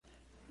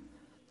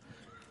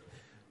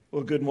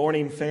Well, good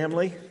morning,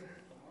 family.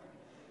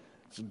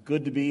 It's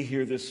good to be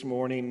here this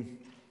morning.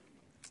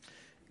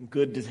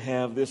 Good to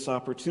have this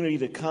opportunity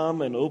to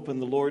come and open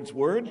the Lord's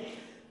Word.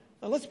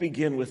 Let's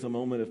begin with a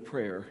moment of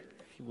prayer,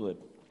 if you would.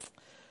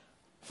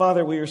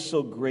 Father, we are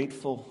so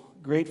grateful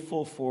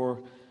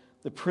for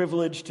the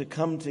privilege to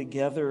come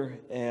together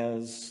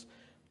as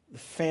the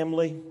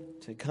family,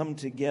 to come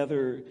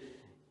together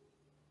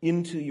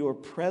into your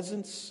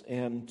presence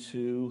and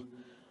to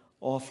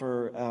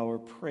offer our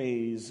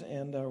praise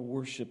and our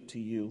worship to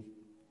you,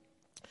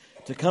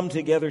 to come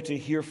together to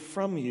hear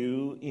from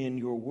you in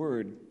your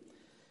word.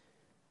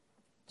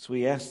 So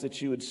we ask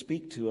that you would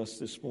speak to us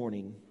this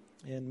morning,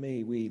 and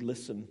may we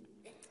listen.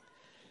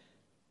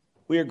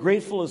 We are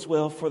grateful as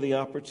well for the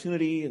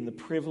opportunity and the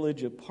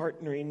privilege of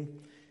partnering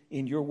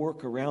in your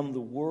work around the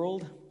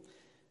world.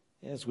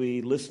 As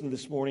we listen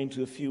this morning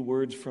to a few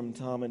words from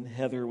Tom and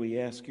Heather, we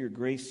ask your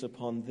grace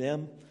upon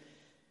them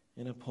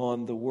and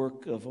upon the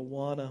work of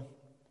Awana.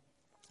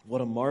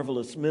 What a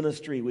marvelous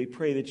ministry. We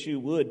pray that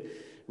you would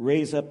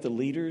raise up the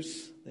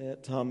leaders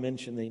that Tom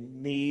mentioned they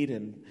need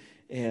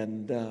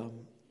and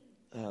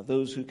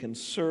those who can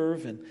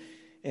serve,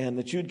 and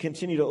that you'd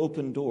continue to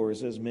open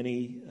doors as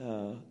many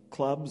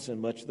clubs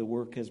and much of the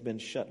work has been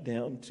shut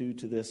down to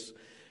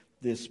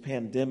this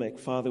pandemic.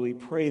 Father, we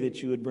pray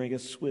that you would bring a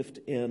swift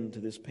end to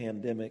this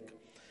pandemic,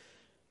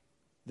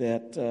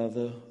 that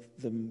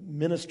the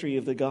ministry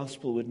of the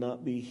gospel would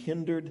not be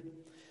hindered,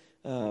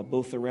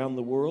 both around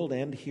the world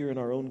and here in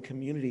our own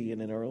community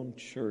and in our own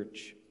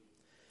church.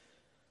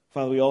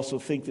 Father, we also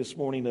think this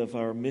morning of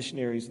our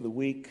missionaries of the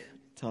week,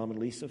 Tom and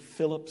Lisa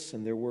Phillips,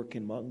 and their work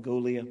in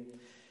Mongolia.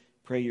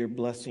 Pray your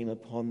blessing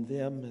upon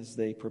them as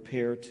they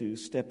prepare to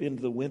step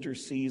into the winter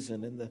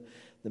season and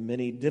the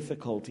many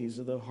difficulties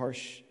of the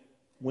harsh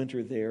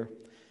winter there.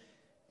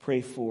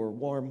 Pray for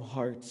warm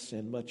hearts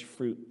and much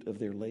fruit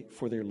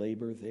for their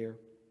labor there.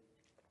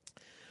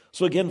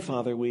 So again,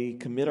 Father, we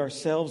commit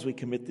ourselves, we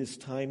commit this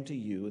time to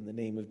you in the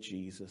name of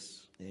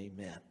Jesus.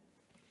 Amen.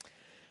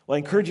 Well, I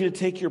encourage you to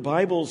take your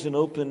Bibles and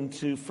open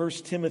to 1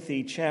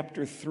 Timothy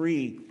chapter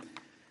 3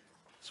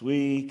 as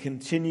we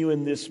continue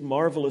in this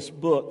marvelous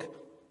book.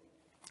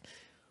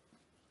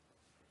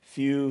 If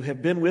you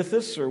have been with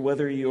us or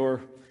whether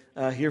you're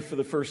here for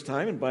the first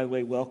time, and by the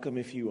way, welcome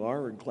if you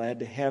are, we're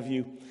glad to have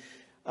you.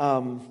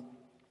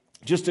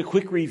 Just a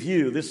quick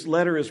review. This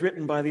letter is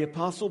written by the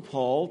Apostle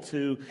Paul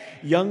to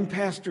young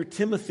pastor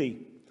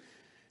Timothy.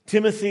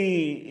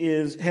 Timothy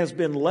has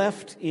been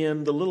left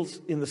in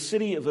the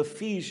city of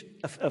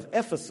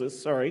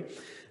Ephesus.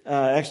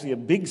 Actually a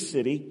big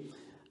city,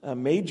 a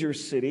major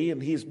city,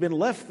 and he's been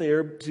left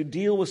there to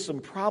deal with some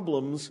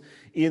problems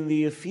in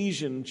the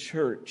Ephesian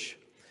church.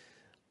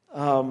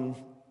 And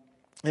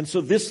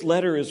so this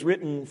letter is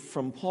written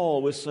from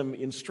Paul with some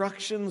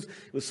instructions,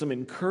 with some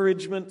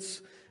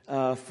encouragements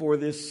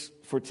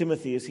for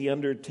Timothy as he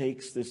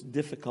undertakes this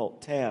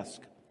difficult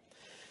task.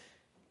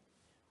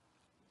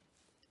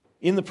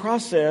 In the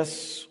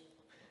process,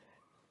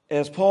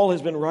 as Paul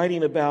has been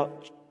writing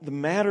about the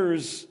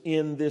matters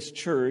in this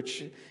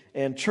church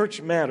and church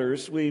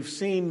matters, we've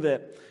seen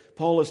that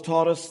Paul has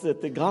taught us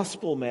that the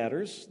gospel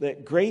matters,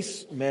 that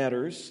grace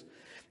matters,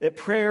 that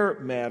prayer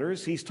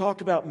matters. He's talked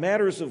about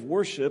matters of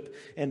worship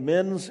and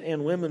men's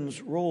and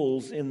women's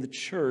roles in the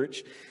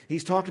church.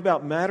 He's talked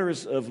about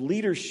matters of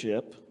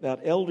leadership, about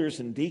elders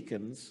and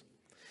deacons.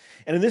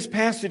 And in this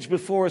passage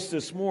before us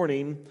this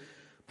morning,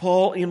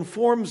 Paul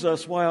informs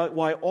us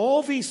why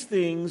all these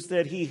things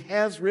that he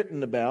has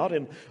written about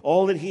and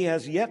all that he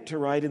has yet to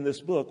write in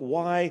this book,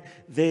 why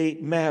they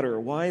matter,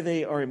 why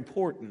they are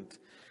important.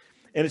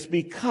 And it's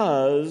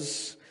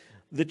because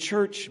the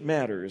church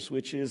matters,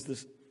 which is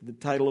the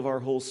title of our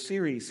whole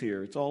series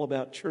here. It's all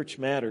about church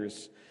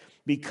matters,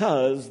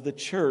 because the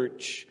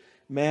church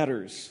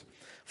matters.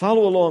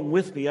 Follow along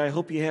with me. I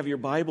hope you have your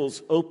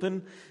Bibles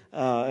open.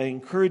 I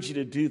encourage you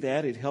to do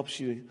that. It helps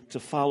you to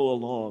follow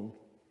along.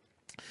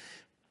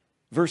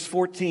 Verse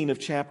 14 of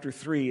chapter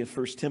 3 of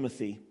 1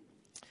 Timothy.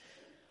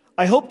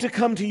 I hope to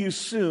come to you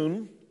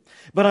soon,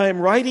 but I am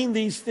writing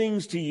these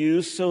things to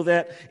you so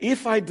that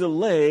if I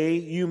delay,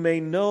 you may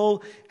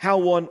know how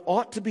one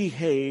ought to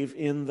behave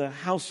in the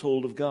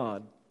household of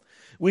God,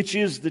 which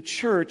is the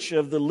church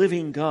of the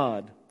living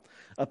God,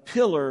 a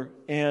pillar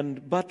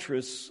and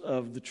buttress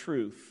of the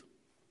truth.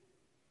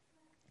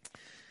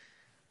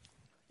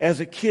 As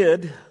a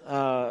kid,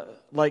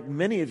 like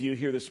many of you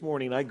here this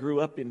morning, I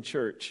grew up in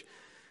church.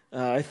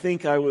 I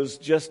think I was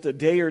just a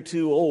day or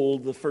two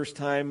old the first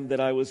time that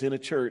I was in a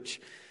church.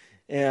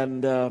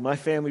 And my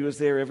family was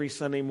there every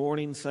Sunday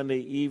morning, Sunday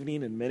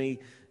evening, and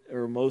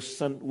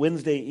most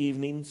Wednesday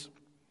evenings.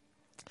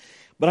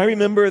 But I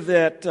remember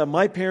that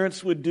my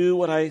parents would do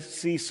what I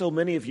see so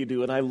many of you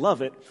do, and I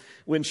love it.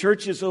 When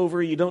church is over,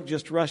 you don't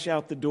just rush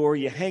out the door,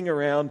 you hang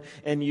around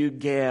and you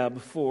gab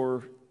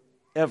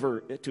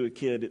forever to a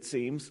kid, it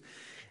seems.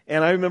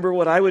 And I remember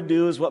what I would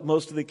do is what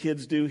most of the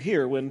kids do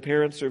here. When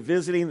parents are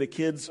visiting, the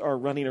kids are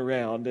running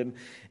around.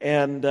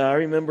 And I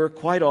remember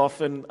quite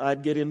often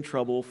I'd get in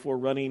trouble for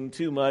running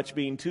too much,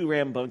 being too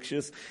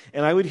rambunctious.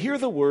 And I would hear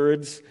the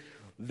words,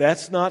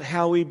 That's not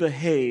how we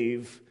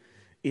behave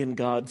in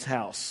God's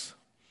house.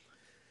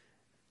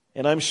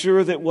 And I'm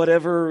sure that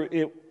whatever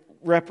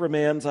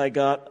reprimands I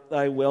got,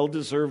 I well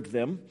deserved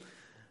them.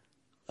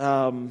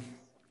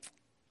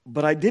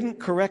 But I didn't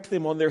correct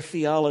them on their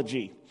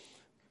theology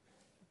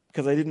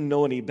because I didn't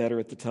know any better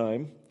at the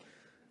time.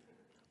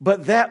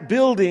 But that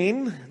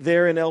building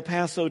there in El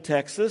Paso,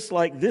 Texas,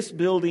 like this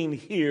building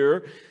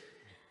here,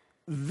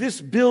 this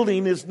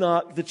building is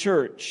not the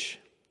church.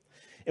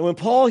 And when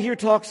Paul here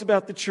talks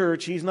about the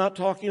church, he's not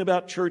talking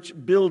about church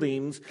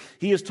buildings.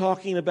 He is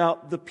talking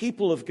about the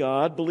people of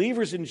God,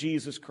 believers in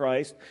Jesus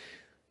Christ,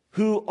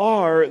 who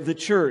are the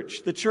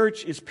church. The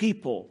church is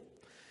people.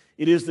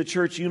 It is the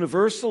church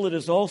universal. It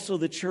is also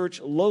the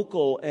church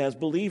local as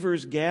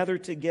believers gather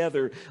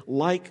together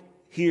like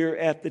here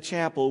at the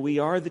chapel. We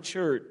are the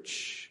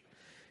church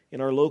in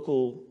our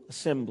local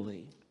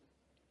assembly.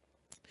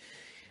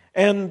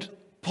 And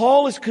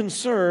Paul is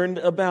concerned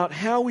about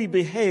how we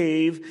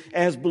behave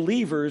as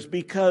believers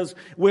because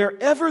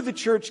wherever the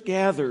church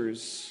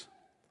gathers,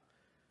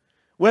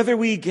 whether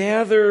we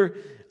gather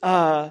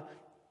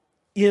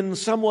in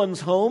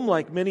someone's home,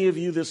 like many of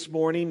you this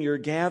morning, you're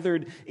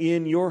gathered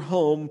in your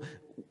home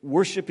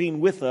worshiping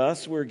with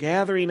us. We're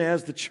gathering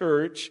as the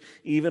church,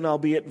 even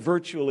albeit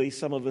virtually,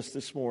 some of us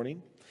this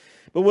morning.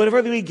 But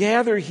whether we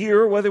gather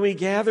here, whether we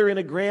gather in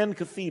a grand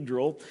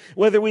cathedral,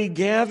 whether we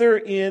gather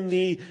in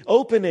the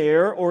open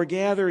air or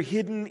gather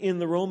hidden in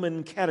the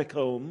Roman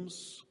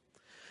catacombs,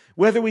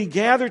 whether we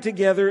gather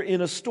together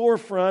in a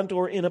storefront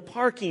or in a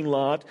parking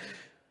lot,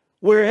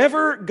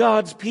 wherever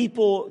God's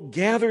people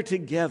gather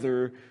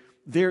together,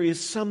 there is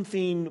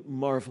something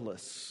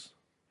marvelous.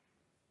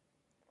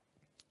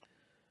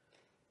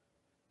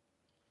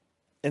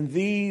 And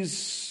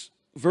these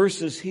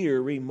verses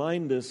here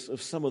remind us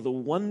of some of the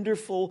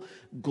wonderful,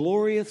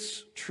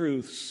 glorious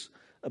truths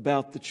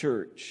about the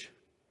church.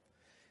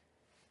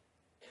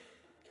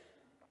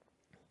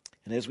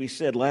 And as we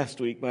said last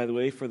week, by the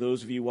way, for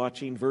those of you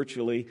watching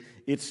virtually,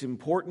 it's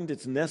important,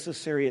 it's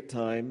necessary at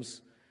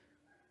times,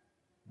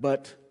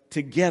 but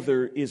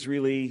together is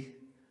really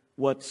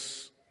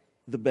what's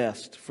the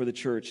best for the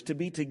church, to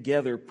be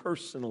together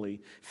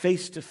personally,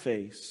 face to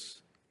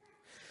face.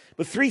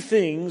 But three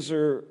things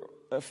are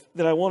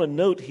that I want to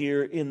note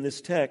here in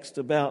this text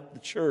about the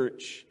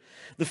church.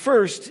 The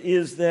first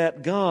is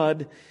that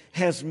God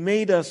has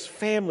made us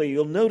family.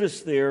 You'll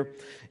notice there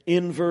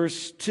in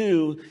verse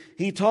 2,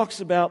 he talks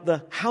about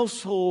the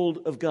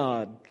household of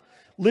God.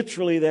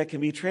 Literally, that can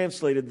be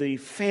translated, the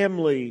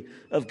family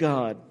of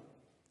God.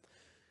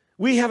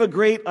 We have a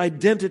great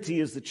identity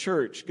as the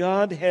church.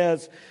 God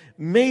has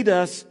made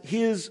us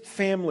His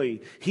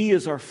family. He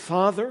is our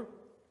Father.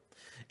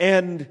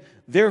 And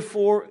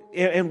therefore,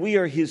 we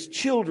are His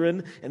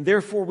children, and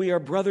therefore we are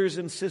brothers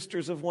and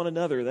sisters of one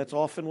another. That's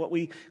often what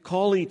we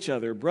call each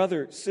other,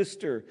 brother,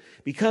 sister,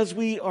 because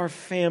we are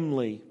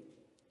family.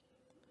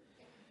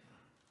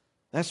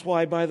 That's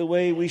why, by the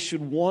way, we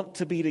should want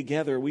to be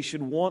together. We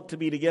should want to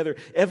be together.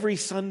 Every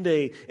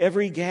Sunday,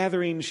 every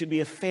gathering should be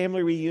a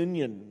family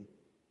reunion.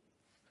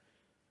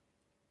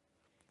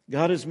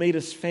 God has made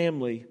us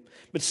family.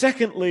 But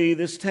secondly,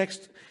 this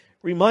text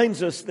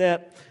reminds us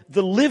that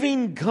the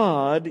living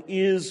God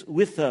is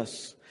with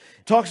us.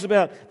 It talks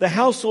about the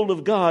household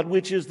of God,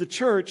 which is the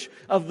church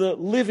of the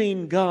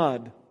living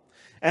God.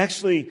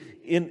 Actually,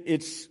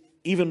 it's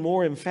even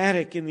more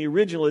emphatic in the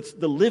original. It's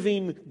the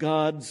living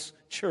God's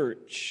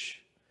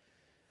church.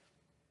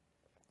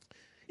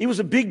 It was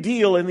a big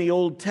deal in the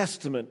Old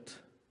Testament.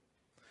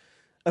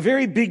 A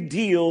very big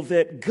deal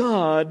that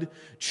God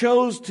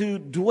chose to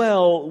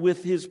dwell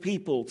with His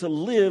people, to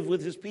live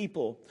with His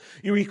people.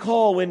 You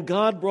recall when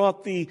God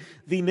brought the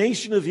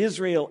nation of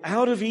Israel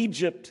out of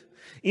Egypt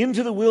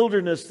into the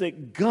wilderness,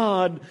 that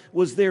God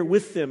was there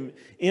with them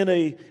in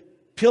a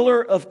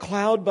pillar of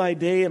cloud by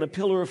day and a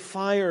pillar of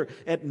fire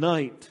at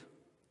night.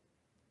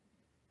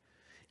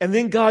 And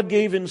then God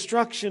gave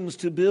instructions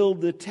to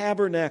build the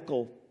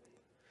tabernacle.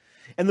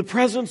 And the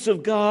presence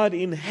of God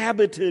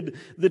inhabited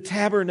the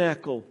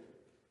tabernacle.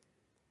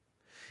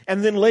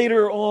 And then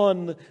later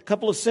on, a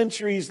few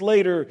centuries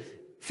later,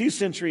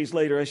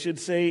 I should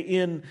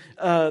say,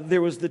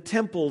 there was the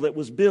temple that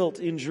was built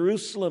in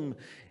Jerusalem.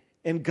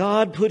 And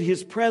God put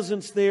His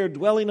presence there,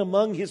 dwelling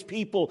among His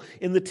people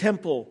in the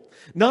temple.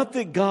 Not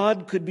that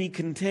God could be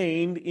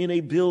contained in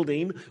a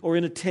building or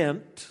in a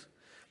tent,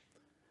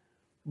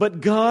 but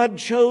God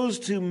chose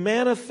to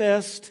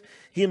manifest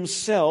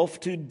Himself,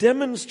 to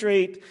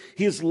demonstrate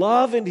His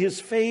love and His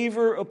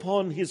favor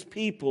upon His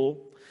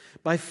people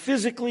by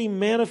physically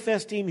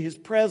manifesting His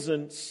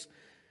presence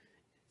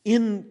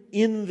in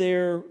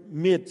their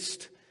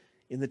midst,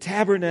 in the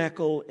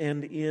tabernacle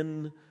and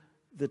in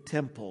the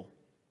temple.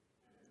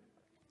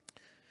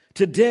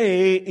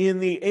 Today, in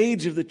the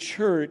age of the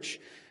church,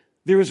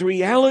 there is a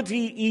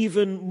reality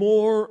even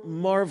more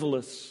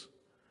marvelous,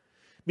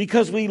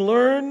 because we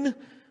learn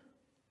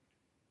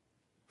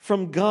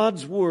from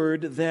God's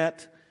Word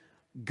that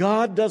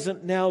God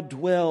doesn't now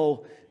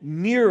dwell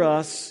near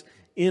us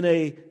in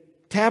a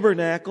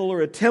tabernacle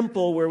or a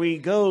temple where we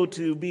go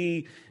to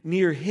be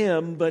near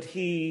Him, but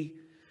He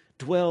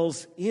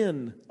dwells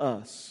in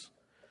us.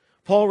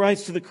 Paul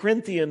writes to the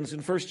Corinthians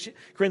in 1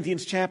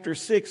 Corinthians chapter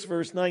 6,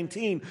 verse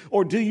 19,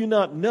 "Or do you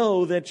not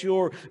know that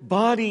your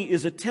body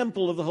is a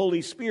temple of the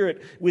Holy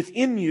Spirit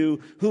within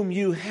you, whom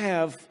you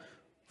have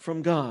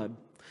from God?"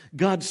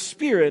 God's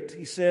Spirit,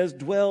 he says,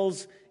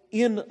 dwells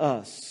in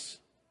us.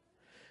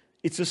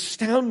 It's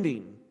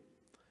astounding.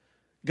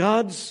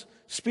 God's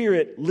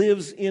Spirit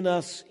lives in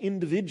us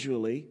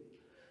individually,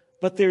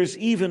 but there's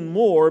even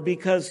more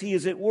because He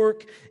is at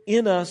work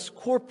in us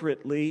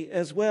corporately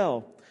as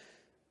well.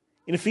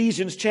 In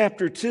Ephesians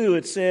chapter 2,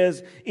 it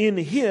says, "In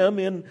Him,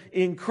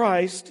 in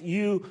Christ,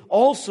 you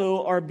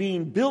also are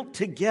being built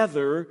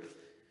together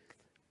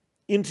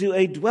into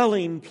a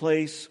dwelling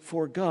place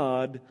for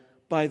God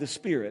by the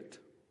Spirit."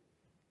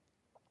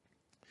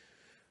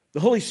 The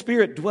Holy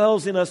Spirit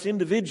dwells in us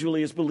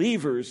individually as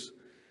believers,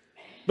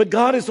 but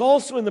God is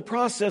also in the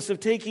process of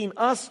taking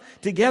us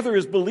together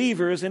as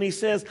believers, and He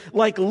says,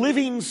 like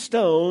living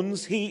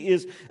stones, He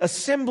is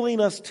assembling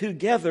us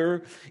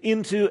together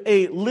into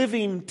a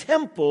living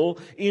temple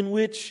in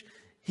which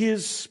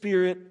His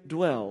Spirit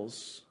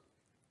dwells.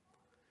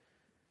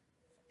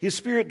 His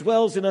Spirit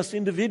dwells in us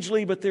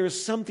individually, but there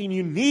is something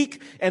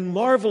unique and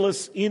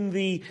marvelous in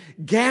the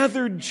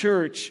gathered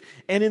church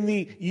and in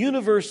the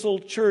universal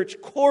church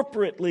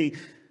corporately.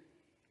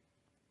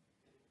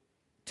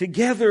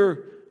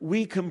 Together,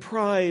 we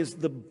comprise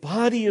the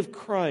body of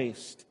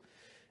Christ.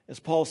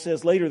 As Paul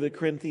says later to the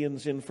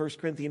Corinthians in 1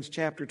 Corinthians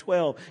chapter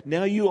 12,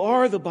 "Now you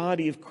are the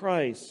body of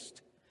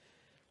Christ,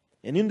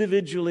 and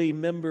individually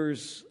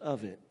members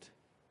of it."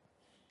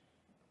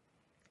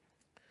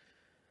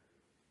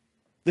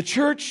 The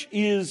church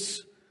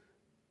is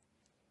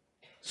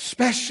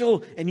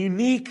special and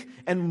unique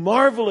and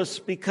marvelous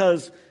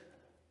because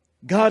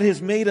God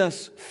has made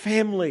us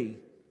family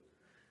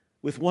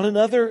with one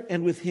another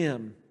and with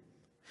Him.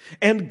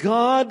 And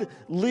God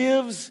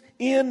lives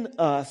in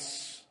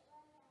us.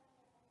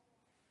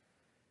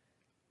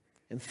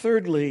 And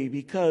thirdly,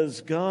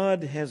 because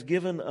God has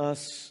given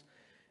us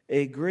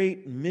a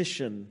great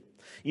mission.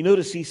 You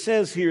notice he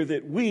says here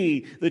that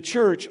we, the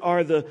church,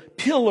 are the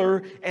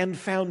pillar and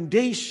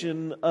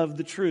foundation of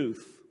the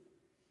truth.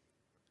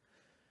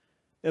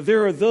 Now,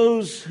 there are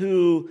those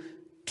who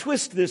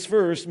twist this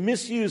verse,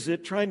 misuse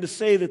it, trying to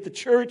say that the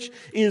church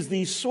is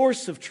the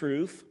source of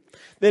truth,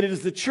 that it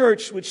is the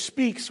church which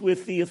speaks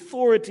with the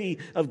authority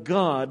of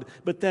God,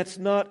 but that's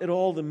not at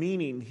all the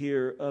meaning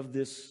here of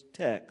this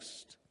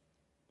text.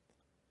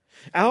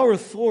 Our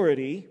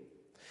authority,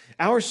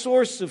 our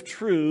source of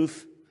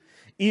truth,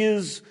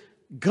 is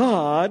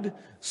God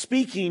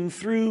speaking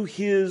through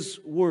His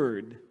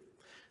Word.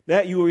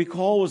 That, you will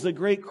recall, was the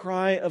great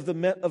cry of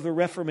the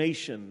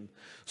Reformation.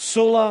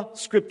 Sola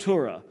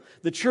Scriptura.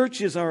 The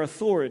church is our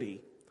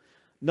authority,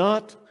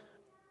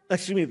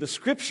 the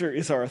Scripture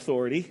is our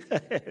authority.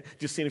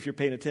 Just seeing if you're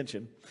paying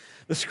attention.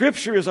 The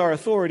Scripture is our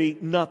authority,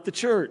 not the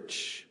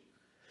church.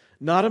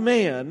 Not a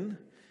man.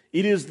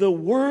 It is the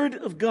Word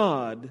of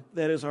God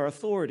that is our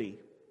authority.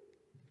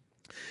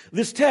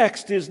 This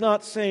text is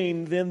not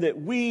saying then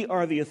that we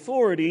are the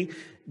authority,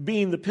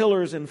 being the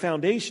pillars and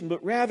foundation,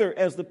 but rather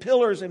as the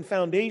pillars and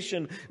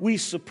foundation, we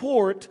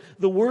support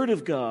the Word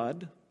of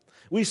God.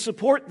 We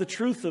support the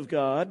truth of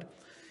God.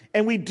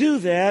 And we do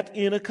that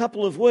in a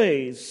couple of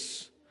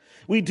ways.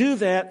 We do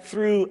that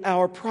through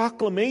our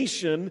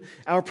proclamation,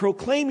 our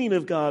proclaiming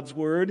of God's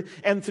Word,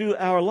 and through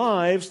our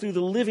lives, through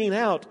the living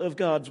out of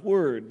God's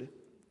Word.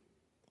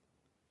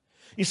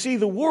 You see,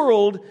 the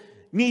world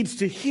needs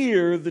to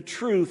hear the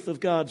truth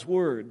of God's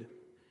Word.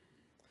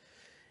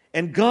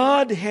 And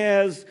God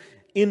has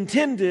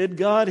intended,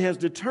 God has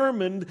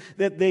determined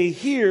that they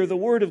hear the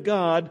Word of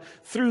God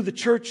through the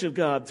church of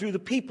God, through the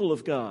people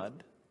of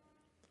God.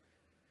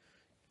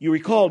 You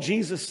recall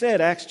Jesus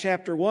said, Acts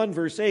chapter 1,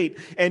 verse 8,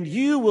 "And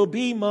you will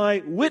be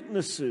my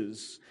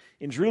witnesses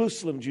in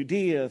Jerusalem,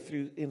 Judea,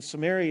 in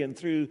Samaria,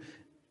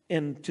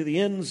 and to the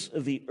ends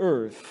of the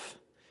earth."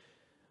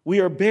 We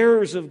are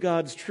bearers of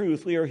God's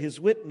truth. We are His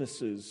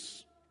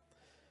witnesses.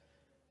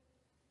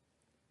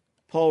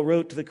 Paul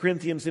wrote to the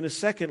Corinthians in his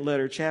second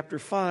letter, chapter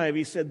 5,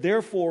 he said,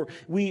 "Therefore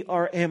we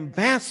are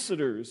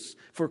ambassadors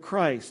for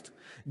Christ,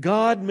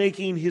 God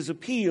making His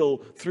appeal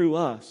through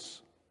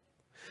us."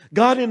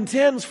 God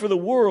intends for the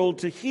world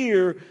to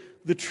hear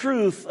the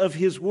truth of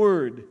His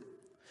Word,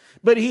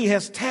 but He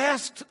has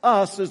tasked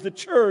us as the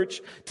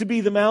church to be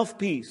the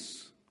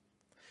mouthpiece.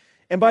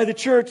 And by the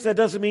church, that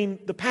doesn't mean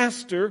the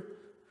pastor.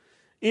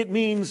 It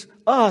means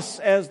us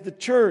as the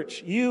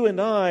church. You and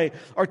I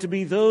are to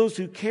be those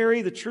who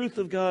carry the truth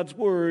of God's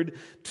Word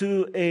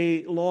to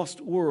a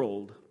lost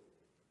world.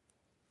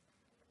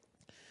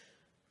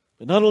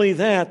 But not only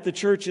that, the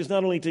church is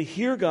not only to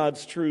hear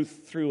God's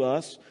truth through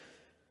us,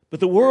 but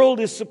the world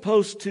is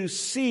supposed to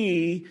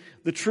see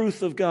the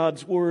truth of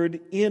God's Word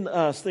in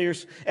us.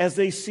 As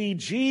they see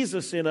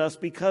Jesus in us,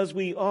 because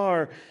we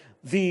are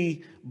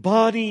the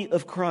body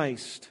of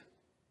Christ.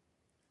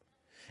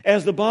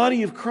 As the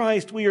body of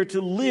Christ, we are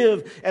to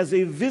live as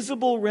a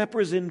visible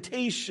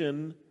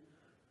representation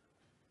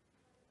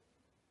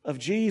of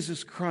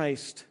Jesus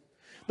Christ.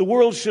 The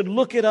world should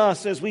look at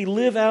us as we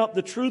live out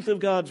the truth of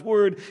God's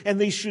Word, and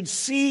they should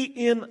see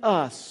in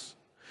us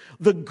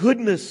the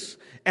goodness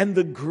and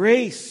the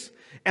grace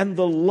and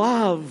the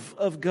love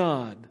of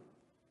God.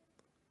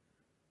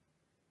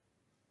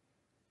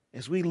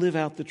 As we live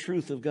out the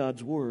truth of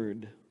God's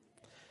Word,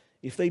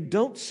 if they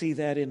don't see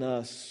that in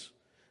us,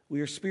 we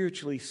are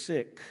spiritually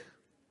sick,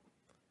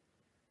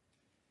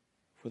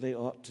 for they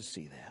ought to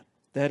see that.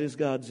 That is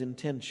God's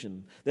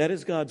intention. That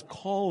is God's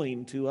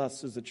calling to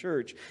us as a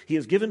church. He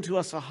has given to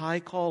us a high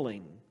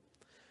calling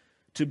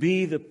to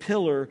be the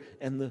pillar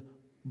and the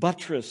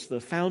buttress,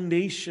 the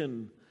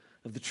foundation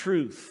of the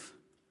truth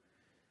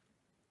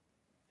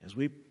as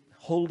we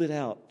hold it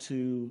out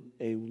to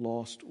a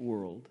lost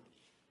world.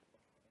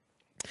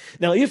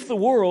 Now, if the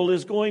world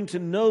is going to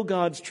know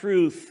God's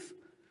truth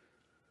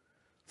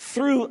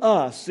through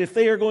us, if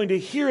they are going to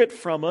hear it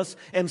from us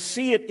and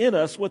see it in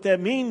us, what that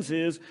means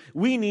is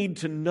we need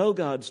to know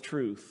God's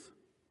truth.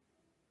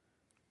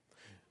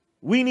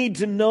 We need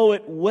to know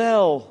it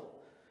well.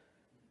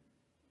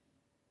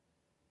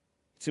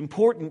 It's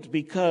important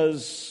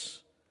because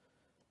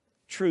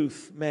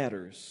truth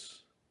matters.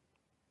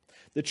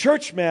 The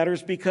church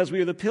matters because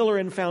we are the pillar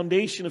and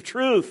foundation of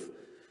truth.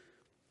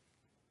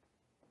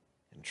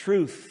 And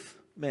truth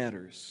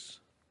matters.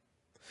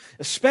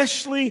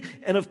 Especially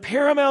and of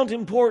paramount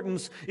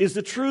importance is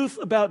the truth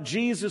about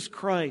Jesus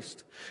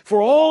Christ.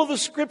 For all of the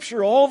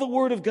Scripture, all the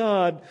Word of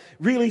God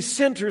really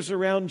centers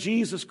around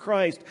Jesus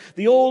Christ.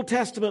 The Old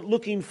Testament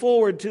looking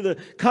forward to the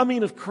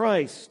coming of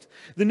Christ.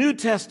 The New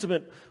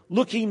Testament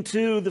looking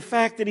to the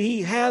fact that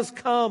He has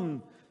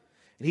come.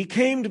 And He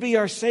came to be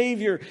our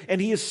Savior, and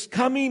He is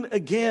coming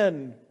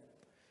again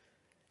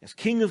as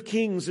King of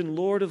Kings and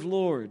Lord of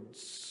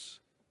Lords.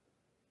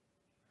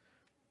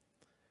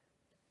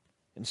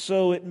 And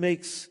so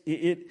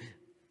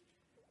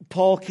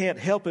Paul can't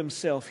help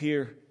himself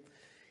here.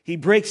 He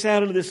breaks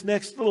out into these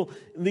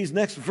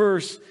next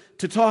verse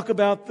to talk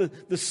about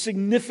the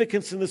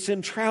significance and the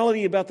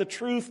centrality about the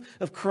truth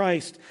of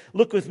Christ.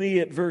 Look with me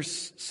at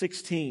verse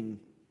 16.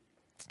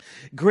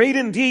 Great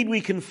indeed, we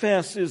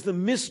confess, is the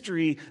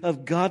mystery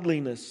of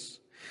godliness.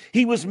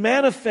 He was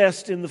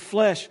manifest in the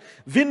flesh,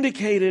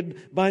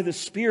 vindicated by the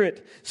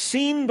Spirit,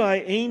 seen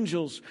by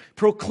angels,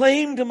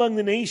 proclaimed among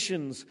the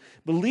nations,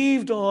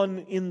 believed on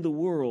in the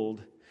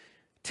world,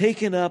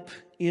 taken up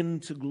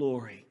into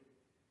glory.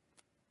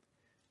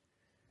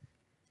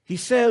 He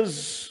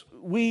says,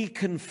 we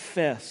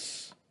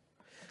confess.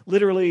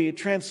 Literally, it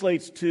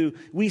translates to,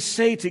 we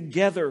say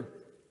together.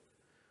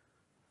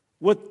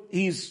 What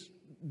he's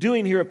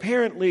doing here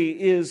apparently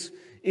is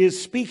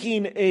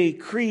speaking a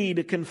creed,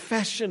 a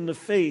confession of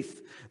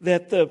faith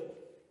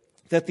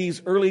that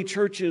these early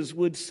churches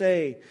would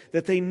say,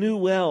 that they knew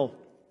well.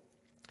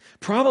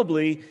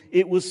 Probably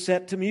it was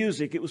set to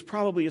music. It was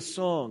probably a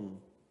song.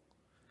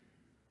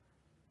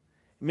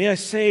 May I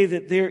say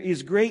that there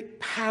is great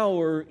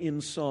power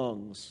in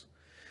songs.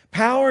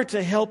 Power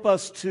to help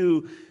us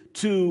to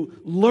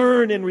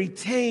learn and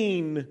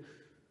retain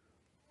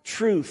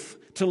truth,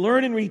 to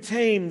learn and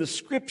retain the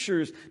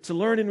Scriptures, to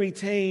learn and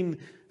retain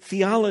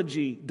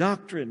theology,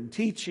 doctrine,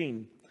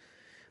 teaching.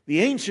 The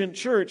ancient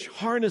church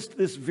harnessed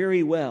this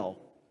very well.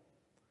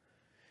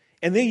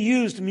 And they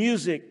used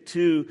music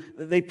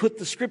they put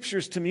the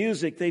Scriptures to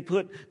music. They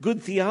put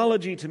good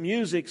theology to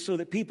music so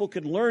that people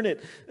could learn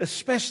it.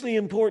 Especially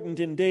important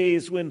in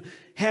days when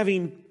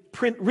having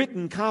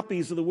written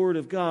copies of the Word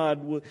of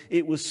God,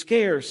 it was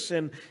scarce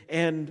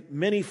and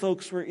many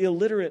folks were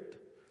illiterate.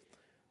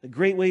 A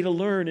great way to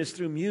learn is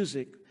through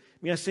music.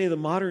 May I say the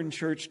modern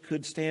church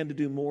could stand to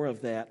do more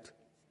of that,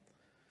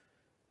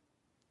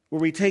 where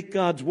we take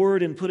God's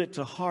Word and put it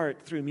to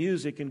heart through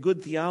music, and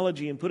good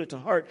theology and put it to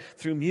heart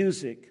through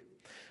music.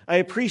 I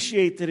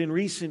appreciate that in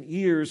recent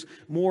years,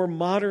 more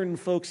modern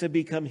folks have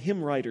become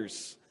hymn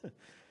writers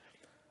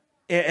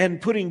and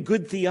putting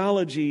good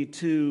theology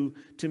to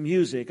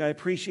music. I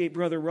appreciate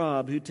Brother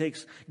Rob, who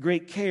takes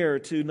great care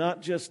to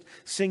not just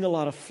sing a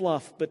lot of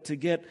fluff, but to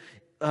get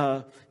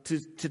to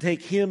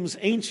take hymns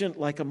ancient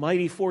like A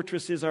Mighty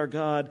Fortress Is Our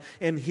God,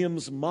 and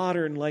hymns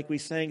modern like we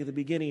sang at the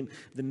beginning,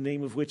 the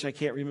name of which I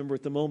can't remember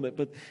at the moment,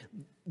 but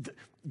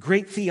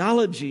great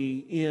theology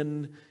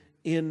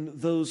in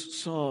those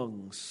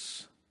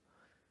songs.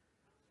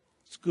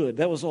 It's good.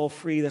 That was all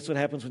free. That's what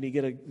happens when you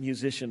get a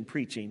musician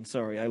preaching.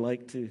 Sorry, I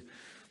like to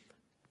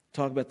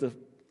talk about the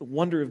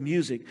wonder of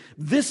music.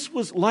 This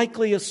was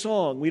likely a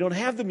song. We don't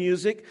have the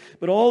music,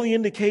 but all the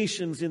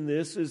indications in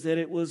this is that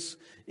it was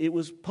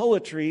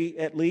poetry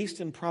at least,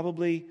 and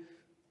probably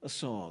a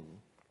song.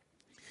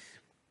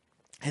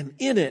 And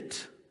in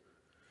it,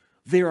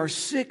 there are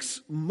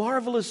 6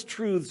 marvelous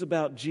truths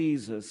about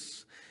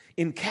Jesus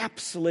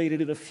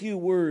encapsulated in a few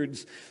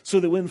words, so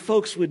that when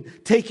folks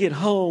would take it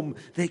home,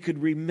 they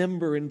could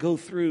remember and go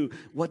through,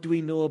 what do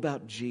we know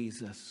about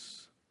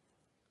Jesus?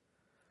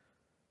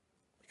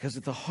 Because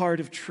at the heart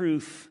of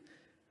truth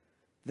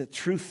the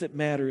truth that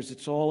matters.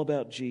 It's all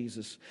about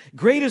Jesus.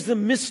 Great is the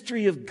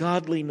mystery of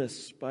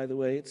godliness, by the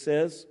way, it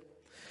says.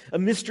 A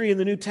mystery in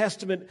the New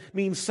Testament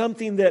means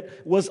something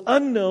that was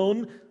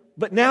unknown,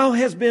 but now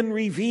has been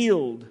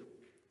revealed.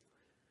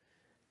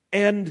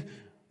 And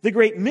the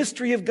great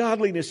mystery of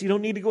godliness, you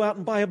don't need to go out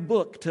and buy a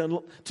book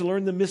to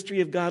learn the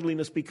mystery of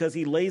godliness, because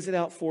he lays it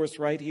out for us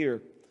right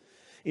here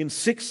in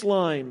 6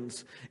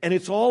 lines. And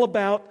it's all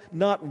about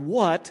not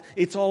what,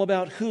 it's all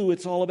about who,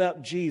 it's all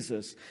about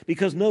Jesus.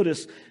 Because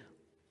notice,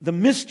 the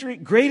mystery,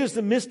 great is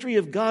the mystery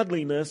of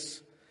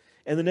godliness,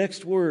 and the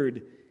next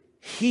word,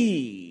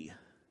 He.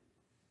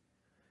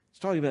 It's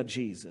talking about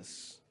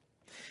Jesus.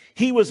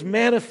 He was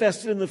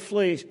manifested in the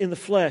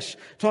flesh,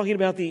 talking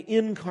about the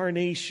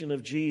incarnation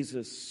of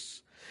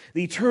Jesus.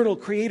 The eternal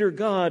Creator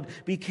God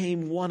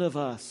became one of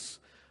us.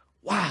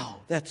 Wow,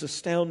 that's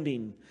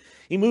astounding.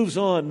 He moves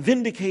on,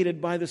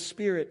 vindicated by the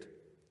Spirit.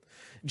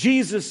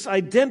 Jesus'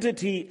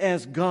 identity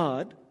as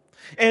God,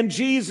 and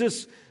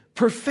Jesus'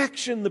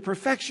 perfection, the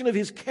perfection of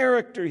His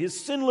character,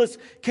 His sinless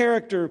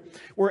character,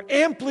 were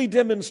amply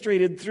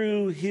demonstrated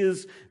through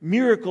His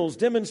miracles,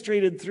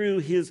 demonstrated through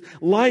His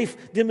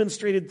life,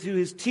 demonstrated through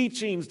His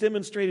teachings,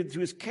 demonstrated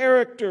through His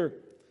character.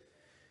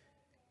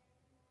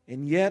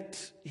 And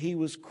yet He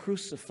was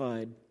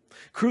crucified.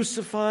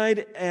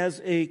 Crucified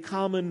as a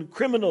common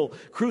criminal,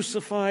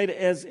 crucified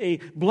as a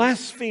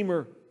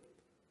blasphemer.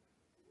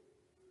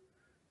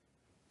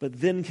 But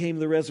then came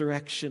the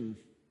resurrection.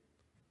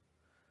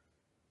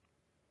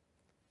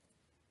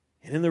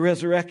 And in the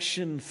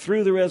resurrection,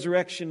 through the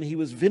resurrection, He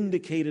was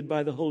vindicated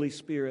by the Holy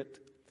Spirit.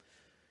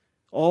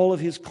 All of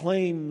His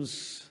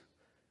claims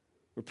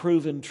were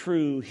proven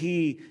true.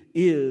 He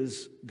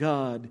is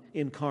God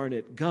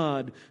incarnate,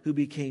 God who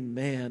became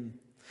man.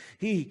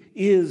 He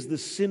is the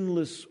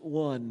sinless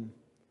one.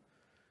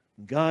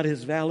 God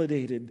has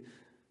validated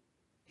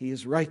He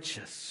is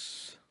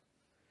righteous.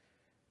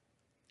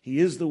 He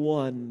is the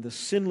one, the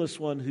sinless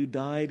one, who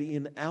died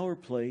in our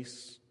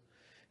place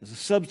as a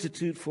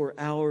substitute for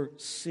our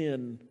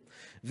sin.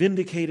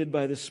 Vindicated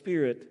by the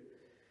Spirit,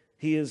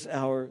 He is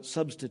our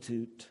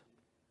substitute.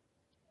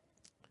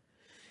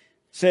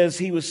 It says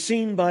He was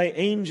seen by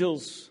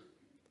angels,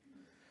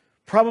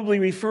 probably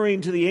referring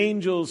to the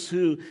angels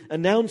who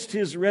announced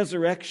His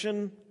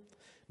resurrection,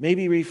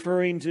 maybe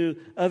referring to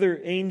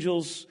other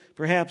angels,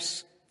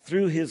 perhaps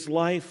through His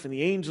life, and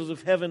the angels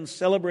of heaven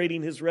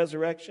celebrating His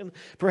resurrection.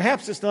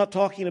 Perhaps it's not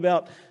talking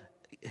about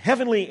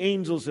heavenly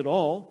angels at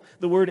all.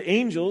 The word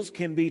angels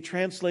can be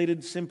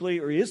translated simply,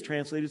 or is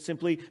translated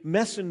simply,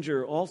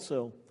 messenger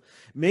also.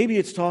 Maybe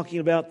it's talking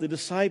about the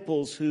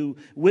disciples who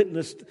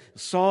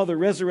saw the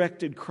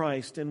resurrected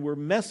Christ and were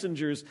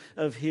messengers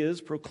of His,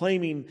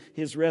 proclaiming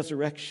His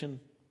resurrection.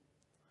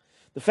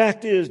 The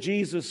fact is,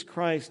 Jesus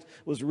Christ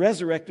was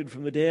resurrected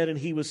from the dead, and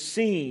He was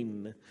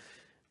seen.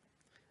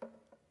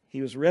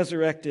 He was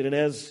resurrected, and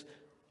as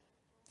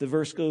the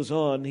verse goes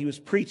on, He was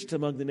preached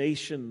among the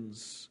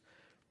nations.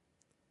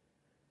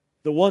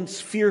 The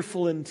once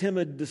fearful and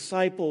timid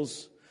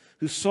disciples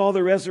who saw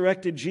the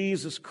resurrected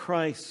Jesus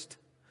Christ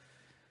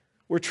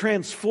were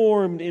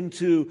transformed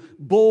into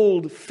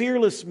bold,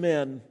 fearless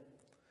men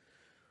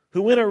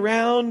who went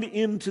around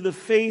into the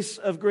face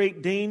of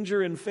great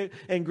danger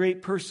and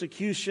great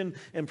persecution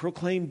and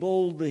proclaimed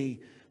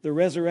boldly the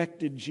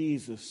resurrected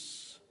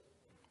Jesus.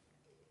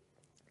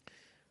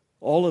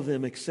 All of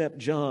them except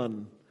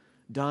John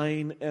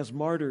dying as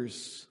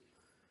martyrs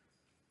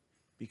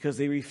because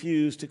they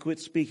refused to quit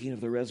speaking of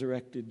the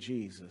resurrected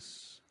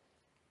Jesus.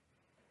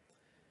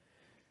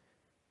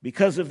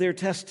 Because of their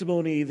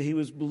testimony,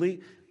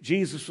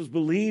 Jesus was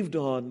believed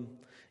on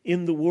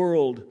in the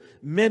world.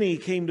 Many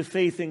came to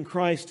faith in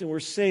Christ and were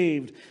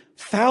saved.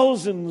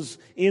 Thousands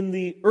in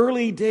the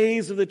early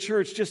days of the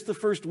church, just the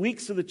first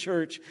weeks of the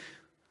church.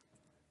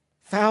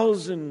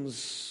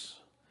 Thousands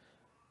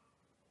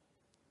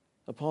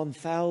upon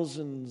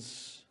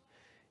thousands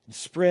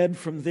spread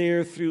from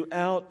there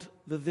throughout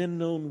the then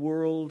known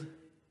world,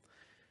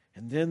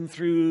 and then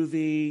through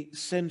the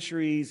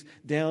centuries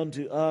down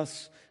to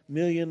us,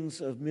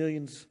 millions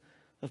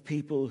of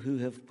people who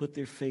have put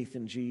their faith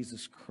in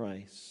Jesus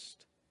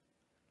Christ.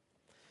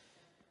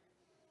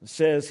 It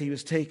says He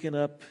was taken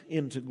up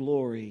into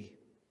glory.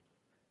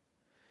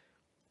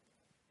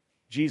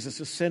 Jesus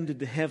ascended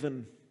to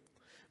heaven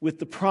with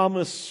the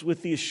promise,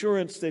 with the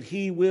assurance that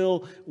He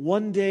will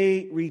one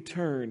day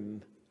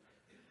return.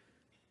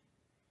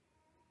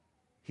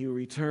 He will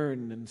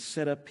return and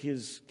set up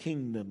His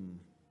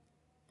kingdom,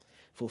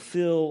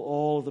 fulfill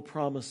all the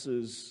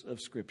promises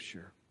of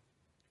Scripture.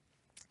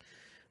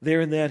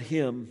 There in that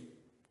hymn,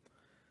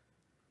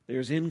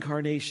 there's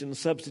incarnation,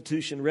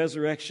 substitution,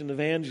 resurrection,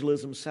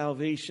 evangelism,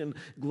 salvation,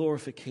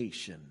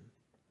 glorification.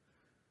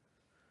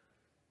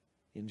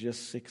 In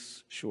just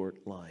 6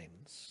 short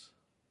lines.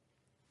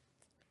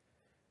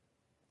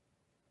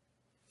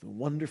 The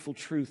wonderful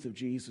truth of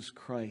Jesus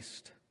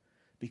Christ,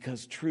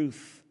 because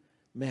truth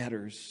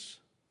matters.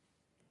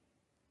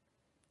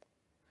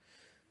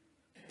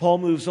 Paul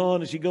moves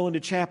on as you go into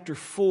chapter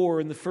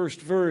 4 in the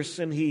first verse,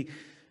 and he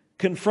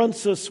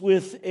confronts us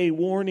with a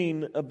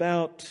warning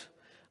about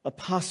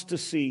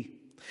apostasy.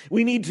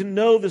 We need to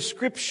know the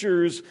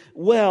Scriptures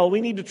well.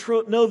 We need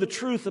to know the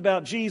truth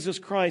about Jesus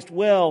Christ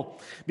well,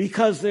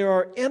 because there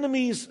are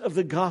enemies of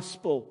the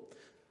gospel.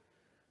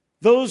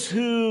 Those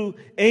who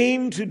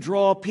aim to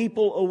draw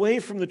people away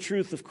from the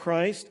truth of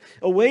Christ,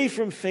 away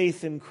from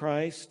faith in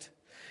Christ,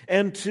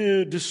 and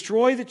to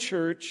destroy the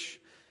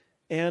church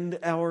and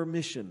our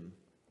mission.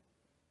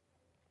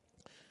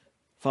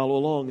 Follow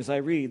along as I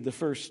read the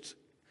first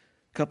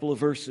couple of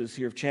verses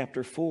here of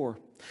chapter 4.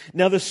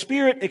 Now the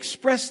Spirit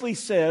expressly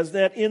says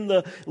that in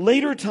the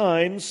later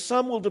times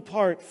some will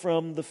depart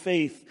from the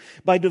faith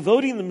by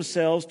devoting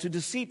themselves to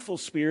deceitful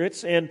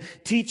spirits and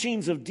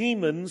teachings of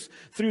demons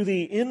through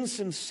the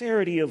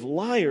insincerity of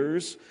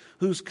liars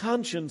whose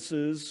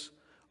consciences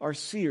are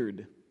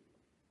seared.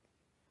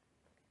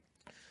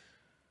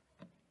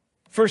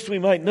 First, we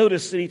might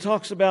notice that he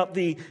talks about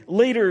the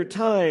later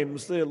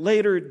times, the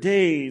later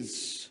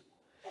days.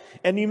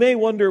 And you may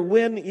wonder,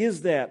 when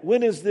is that?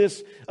 When is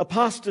this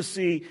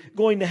apostasy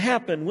going to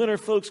happen? When are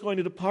folks going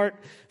to depart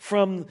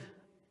from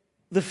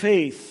the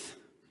faith?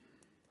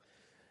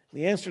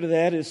 The answer to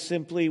that is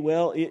simply,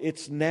 well,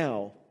 it's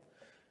now.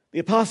 The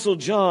Apostle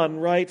John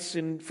writes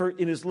in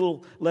his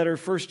little letter,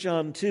 1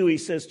 John 2, he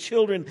says,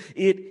 "Children,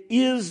 it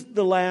is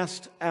the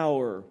last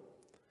hour."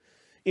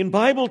 In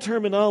Bible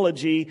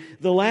terminology,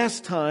 the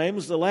last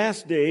times, the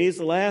last days,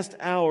 the last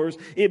hours,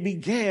 it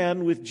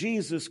began with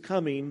Jesus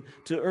coming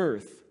to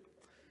earth.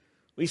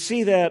 We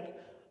see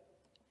that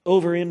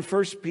over in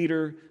 1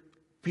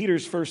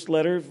 Peter's first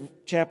letter,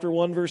 chapter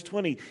 1, verse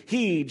 20.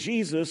 He,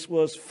 Jesus,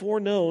 was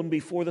foreknown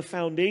before the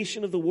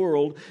foundation of the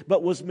world,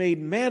 but was made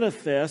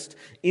manifest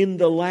in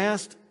the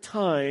last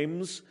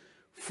times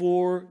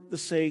for the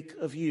sake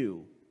of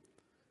you.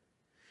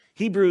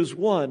 Hebrews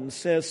 1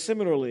 says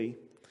similarly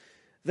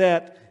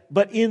that,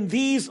 but in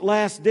these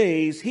last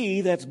days,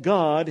 He, that's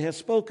God, has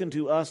spoken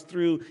to us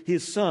through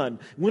His Son.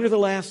 When are the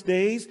last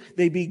days?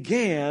 They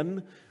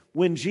began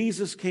when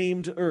Jesus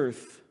came to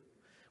earth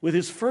with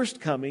His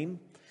first coming,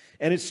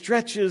 and it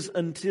stretches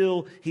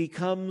until He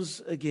comes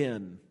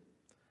again.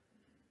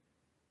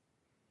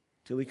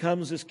 Till He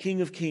comes as King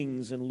of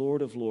Kings and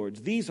Lord of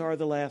Lords. These are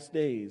the last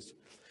days.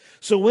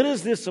 So when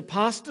does this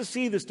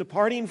apostasy, this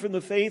departing from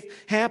the faith,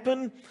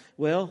 happen?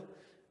 Well,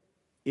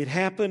 it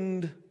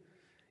happened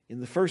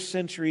in the first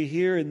century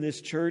here in this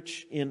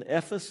church in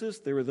Ephesus.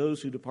 There were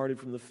those who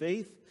departed from the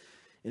faith,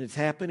 and it's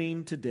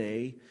happening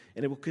today,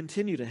 and it will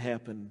continue to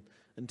happen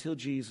until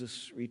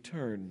Jesus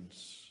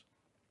returns.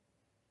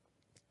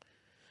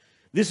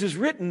 This is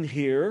written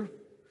here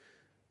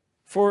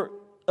for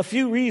a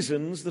few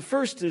reasons. The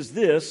first is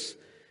this: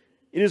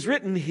 it is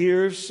written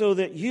here so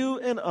that you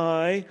and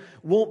I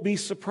won't be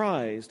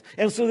surprised,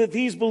 and so that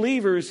these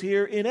believers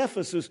here in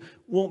Ephesus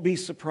won't be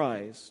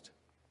surprised.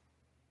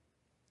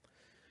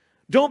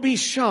 Don't be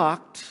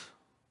shocked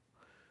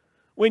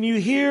when you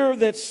hear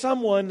that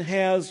someone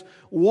has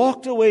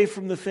walked away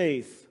from the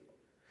faith,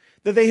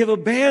 that they have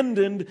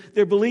abandoned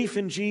their belief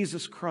in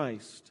Jesus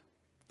Christ.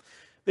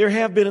 There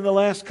have been in the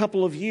last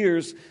couple of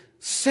years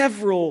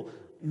several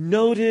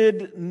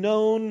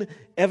known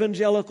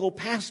evangelical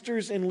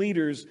pastors and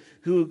leaders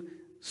who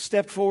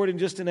stepped forward and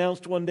just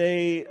announced one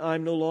day,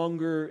 I'm no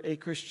longer a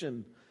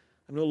Christian.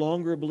 I'm no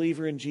longer a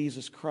believer in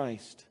Jesus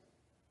Christ.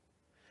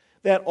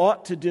 That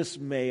ought to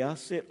dismay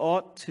us. It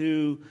ought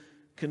to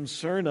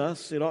concern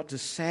us. It ought to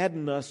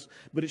sadden us,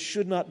 but it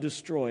should not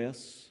destroy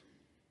us.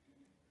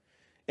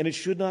 And it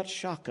should not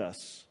shock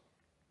us.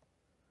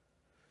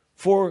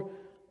 For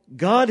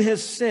God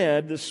has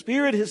said, the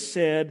Spirit has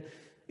said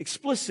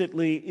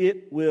explicitly,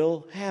 it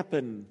will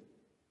happen.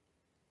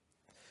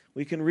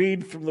 We can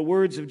read from the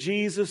words of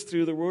Jesus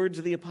through the words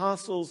of the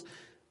apostles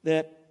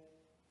that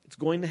it's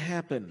going to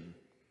happen.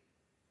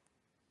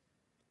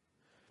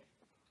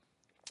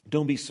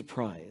 Don't be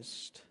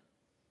surprised.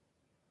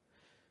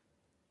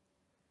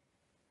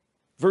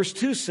 Verse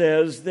 2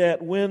 says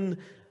that when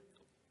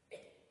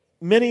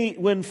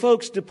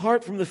folks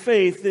depart from the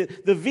faith,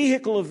 the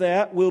vehicle of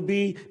that will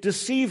be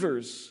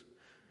deceivers.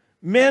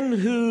 Men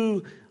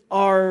who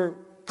are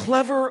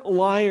clever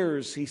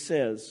liars, he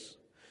says.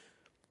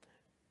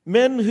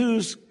 Men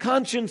whose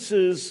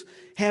consciences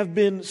have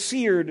been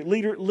seared.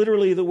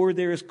 Literally, the word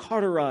there is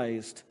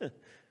cauterized.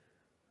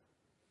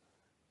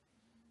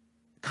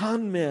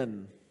 Con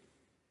men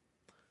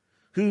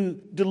who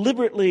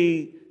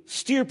deliberately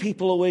steer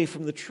people away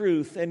from the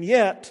truth, and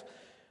yet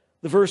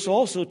the verse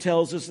also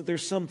tells us that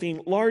there's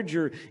something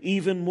larger,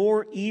 even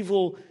more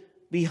evil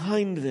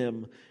behind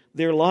them.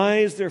 Their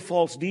lies, their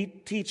false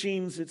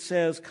teachings, it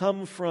says,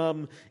 come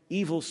from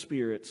evil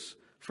spirits,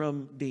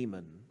 from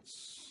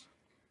demons.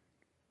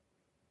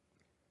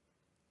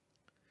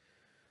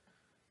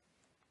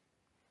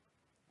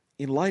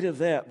 In light of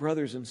that,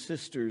 brothers and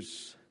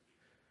sisters,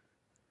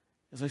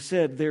 as I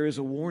said, there is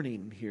a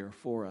warning here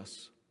for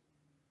us.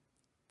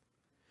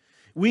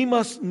 We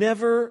must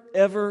never,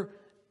 ever,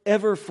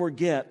 ever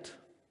forget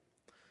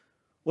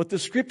what the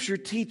Scripture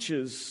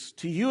teaches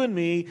to you and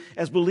me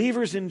as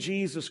believers in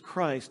Jesus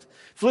Christ.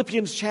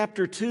 Philippians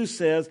chapter 2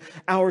 says,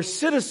 our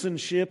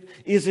citizenship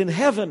is in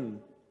heaven,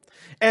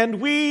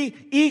 and we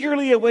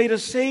eagerly await a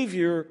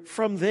Savior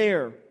from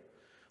there,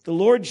 the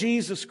Lord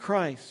Jesus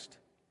Christ.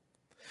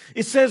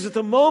 It says at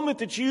the moment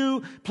that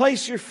you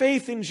place your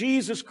faith in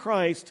Jesus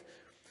Christ,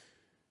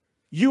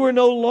 you are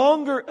no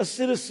longer a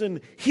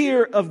citizen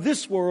here of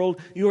this world,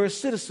 you are a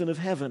citizen of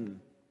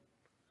heaven.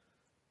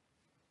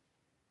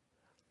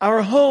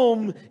 Our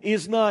home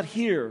is not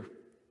here.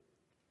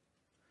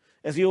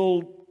 As the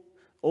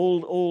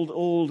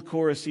old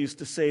chorus used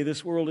to say,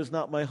 this world is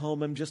not my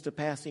home, I'm just a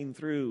passing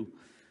through.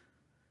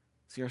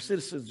 See, our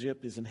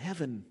citizenship is in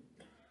heaven.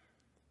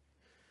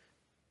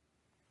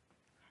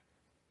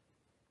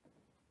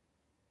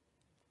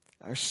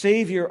 Our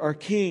Savior, our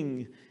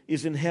King,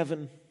 is in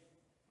heaven.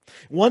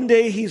 One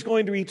day He's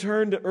going to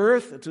return to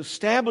earth to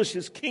establish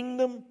His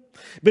kingdom.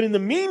 But in the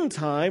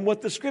meantime,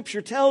 what the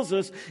Scripture tells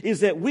us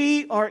is that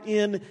we are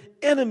in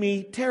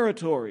enemy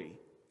territory.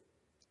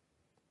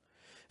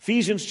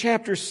 Ephesians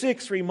chapter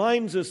 6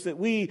 reminds us that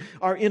we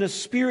are in a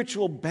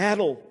spiritual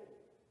battle.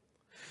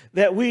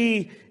 That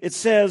it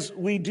says,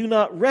 we do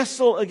not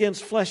wrestle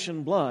against flesh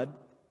and blood,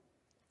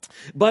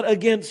 but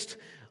against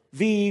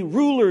the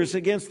rulers,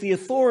 against the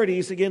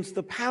authorities, against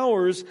the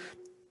powers,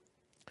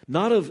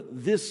 not of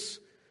this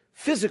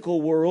physical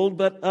world,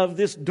 but of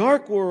this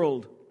dark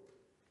world,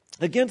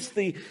 against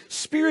the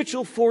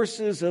spiritual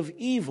forces of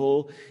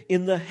evil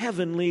in the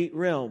heavenly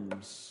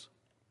realms.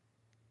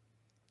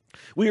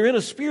 We are in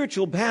a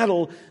spiritual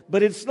battle,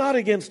 but it's not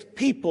against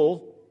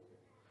people.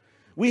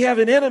 We have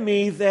an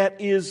enemy that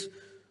is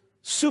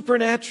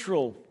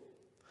supernatural.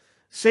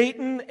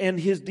 Satan and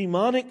his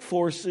demonic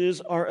forces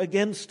are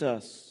against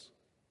us.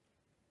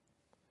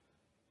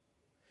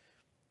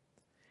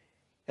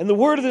 And the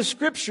word of the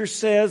Scripture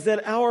says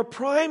that our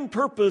prime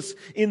purpose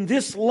in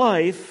this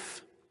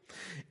life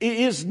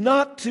is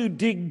not to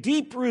dig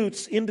deep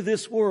roots into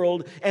this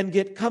world and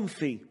get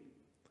comfy,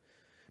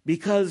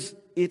 because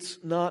it's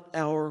not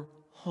our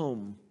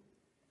home.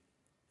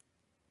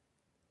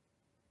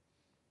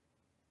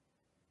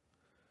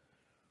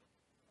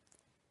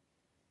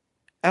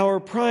 Our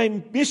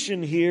prime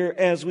mission here,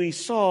 as we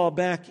saw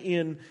back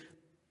in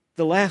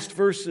the last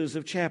verses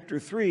of chapter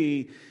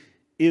 3,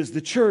 is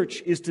the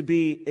church is to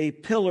be a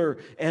pillar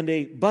and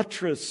a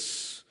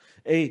buttress,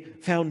 a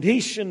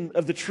foundation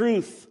of the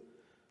truth.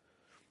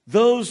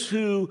 Those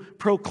who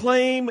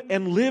proclaim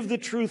and live the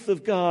truth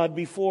of God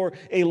before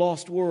a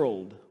lost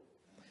world.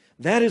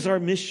 That is our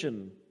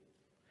mission.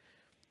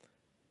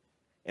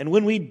 And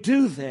when we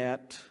do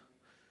that,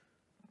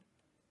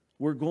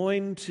 we're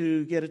going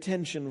to get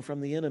attention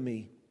from the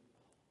enemy.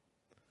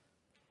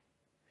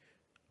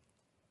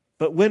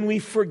 But when we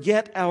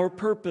forget our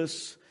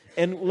purpose,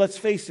 and let's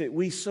face it,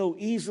 we so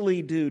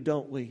easily do,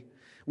 don't we?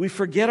 We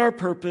forget our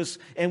purpose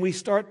and we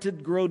start to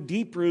grow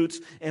deep roots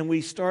and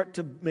we start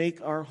to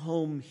make our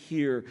home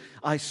here.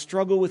 I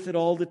struggle with it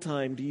all the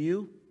time. Do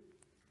you?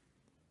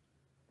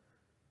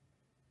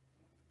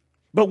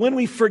 But when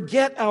we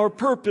forget our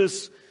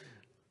purpose,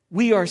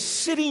 we are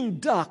sitting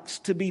ducks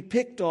to be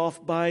picked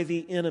off by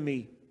the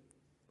enemy.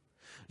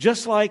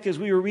 Just like as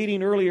we were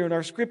reading earlier in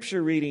our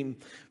scripture reading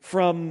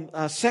from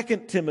 2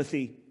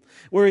 Timothy,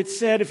 where it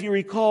said, if you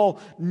recall,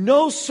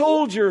 no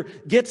soldier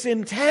gets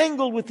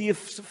entangled with the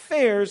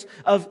affairs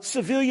of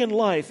civilian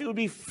life. It would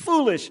be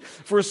foolish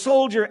for a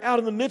soldier out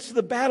in the midst of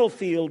the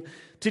battlefield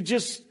to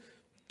just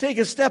take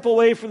a step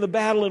away from the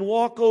battle and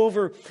walk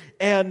over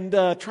and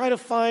try to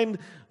find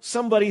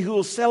somebody who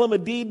will sell him a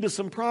deed to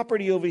some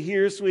property over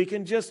here so he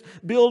can just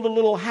build a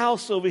little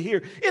house over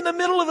here in the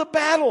middle of the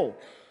battle.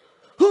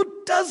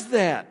 Who does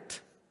that?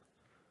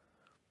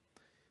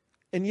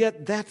 And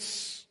yet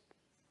that's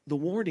the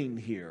warning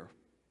here.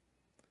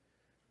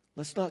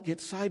 Let's not get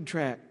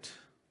sidetracked.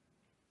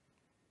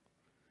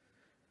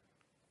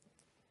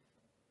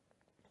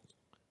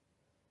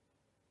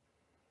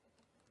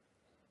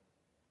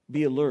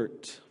 Be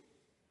alert.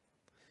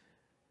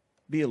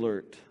 Be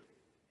alert.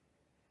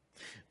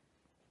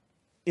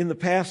 In the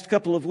past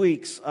couple of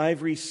weeks,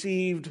 I've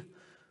received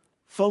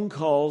phone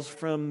calls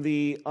from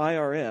the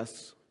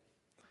IRS.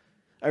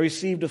 I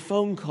received a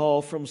phone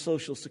call from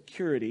Social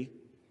Security.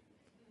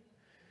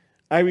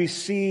 I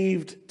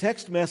received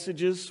text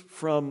messages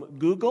from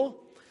Google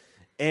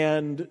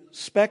and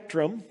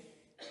Spectrum.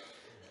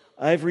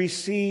 I've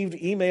received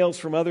emails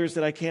from others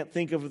that I can't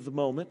think of at the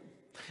moment.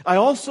 I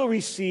also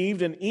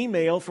received an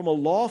email from a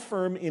law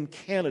firm in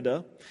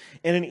Canada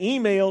and an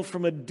email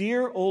from a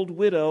dear old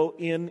widow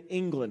in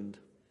England.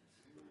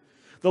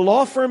 The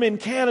law firm in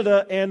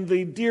Canada and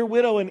the dear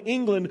widow in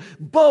England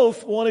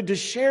both wanted to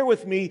share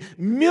with me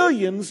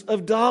millions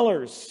of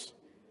dollars.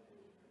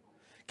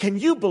 Can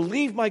you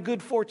believe my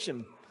good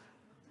fortune?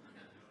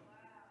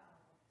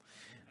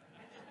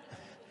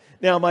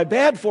 Now, my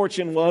bad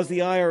fortune was the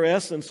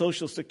IRS and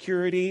Social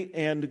Security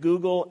and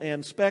Google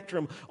and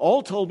Spectrum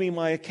all told me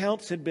my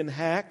accounts had been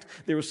hacked.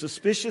 There was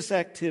suspicious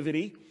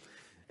activity,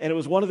 and it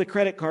was one of the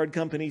credit card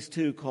companies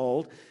too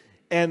called.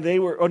 And they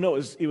were,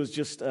 it was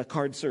just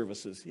card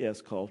services,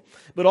 yes, called.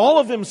 But all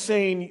of them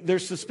saying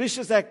there's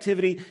suspicious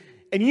activity,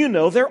 and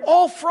they're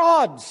all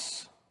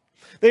frauds.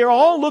 They are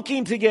all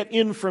looking to get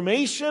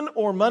information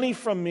or money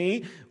from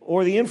me,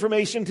 or the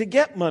information to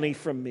get money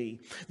from me.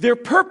 Their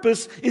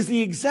purpose is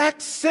the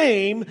exact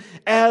same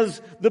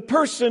as the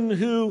person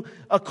who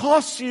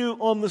accosts you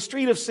on the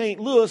street of St.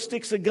 Louis,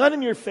 sticks a gun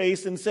in your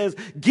face and says,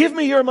 "Give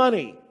me your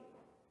money."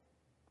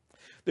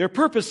 Their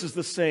purpose is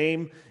the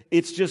same.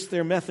 It's just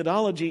their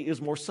methodology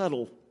is more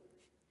subtle.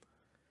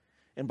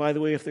 And by the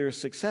way, if they're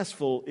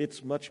successful,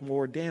 it's much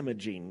more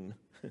damaging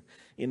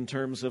in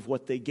terms of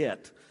what they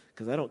get,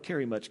 because I don't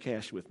carry much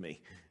cash with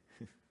me.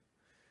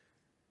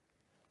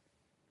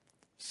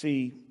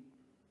 See,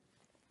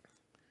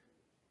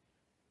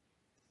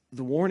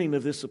 the warning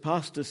of this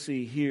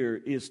apostasy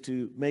here is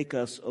to make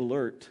us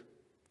alert,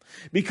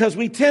 because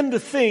we tend to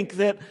think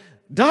that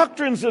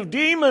doctrines of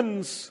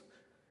demons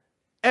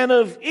and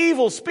of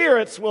evil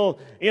spirits,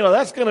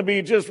 that's going to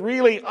be just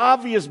really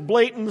obvious,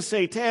 blatant,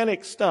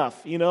 satanic stuff.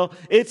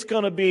 It's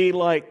going to be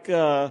like,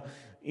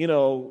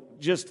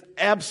 just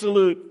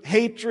absolute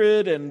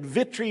hatred and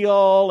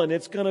vitriol, and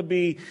it's going to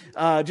be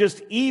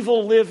just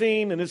evil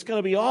living, and it's going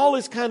to be all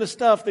this kind of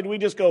stuff that we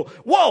just go,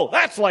 "Whoa,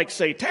 that's like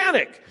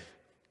satanic.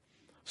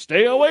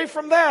 Stay away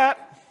from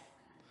that."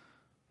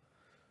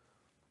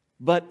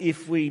 But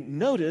if we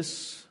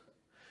notice,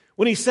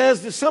 when he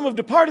says that some have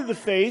departed the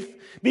faith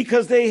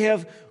because they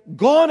have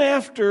gone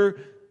after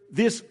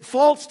this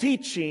false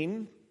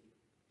teaching,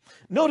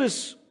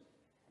 notice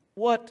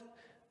what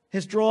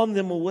has drawn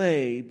them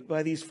away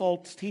by these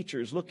false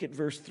teachers. Look at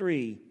verse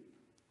 3.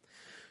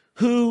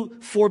 Who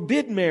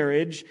forbid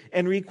marriage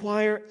and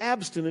require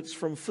abstinence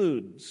from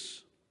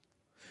foods.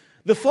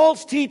 The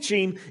false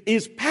teaching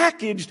is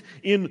packaged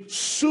in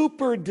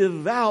super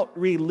devout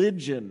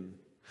religion.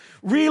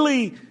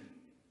 Really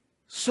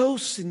so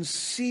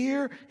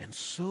sincere and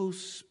so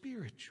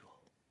spiritual.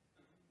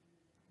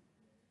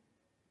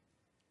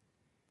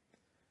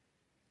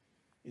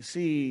 You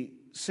see,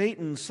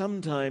 Satan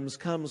sometimes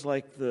comes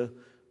like the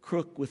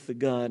crook with the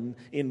gun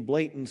in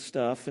blatant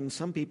stuff, and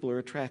some people are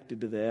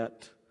attracted to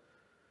that.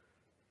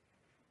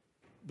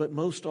 But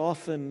most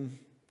often,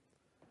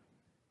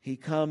 he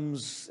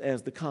comes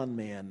as the con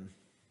man,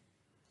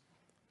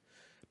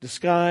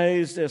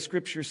 disguised, as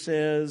Scripture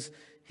says,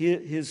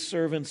 his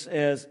servants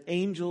as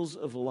angels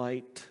of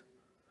light.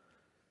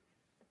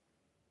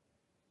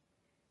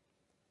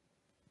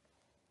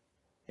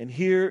 And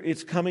here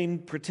it's coming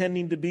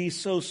pretending to be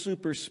so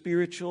super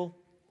spiritual.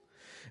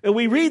 And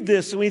we read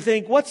this and we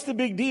think, what's the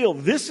big deal?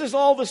 This is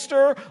all the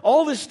stir.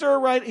 All this stir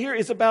right here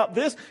is about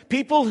this.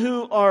 People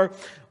who are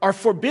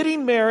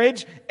forbidding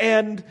marriage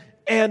and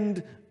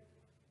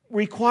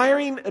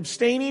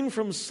abstaining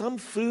from some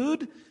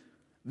food.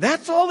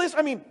 That's all this?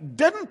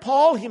 Doesn't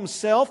Paul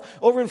himself,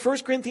 over in 1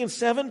 Corinthians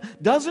 7,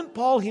 doesn't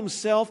Paul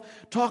himself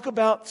talk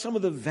about some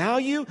of the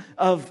value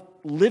of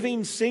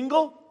living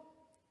single?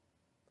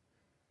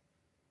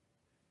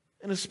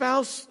 And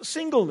espouse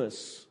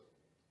singleness.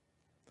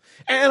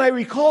 And I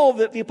recall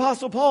that the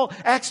Apostle Paul,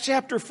 Acts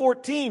chapter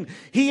 14,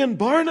 he and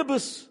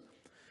Barnabas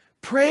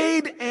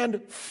prayed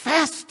and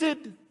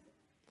fasted.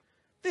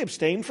 They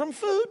abstained from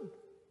food.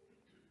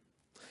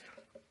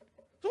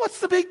 So what's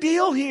the big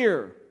deal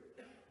here?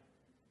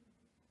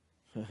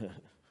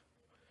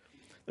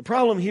 The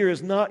problem here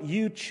is not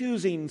you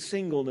choosing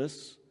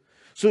singleness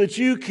so that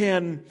you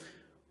can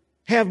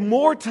have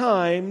more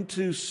time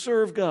to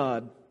serve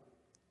God,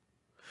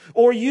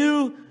 or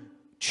you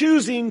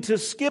choosing to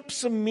skip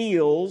some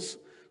meals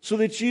so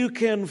that you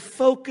can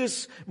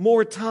focus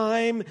more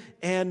time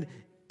and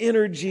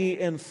energy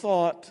and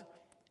thought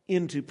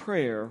into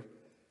prayer.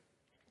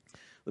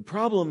 The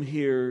problem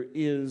here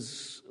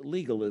is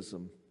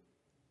legalism.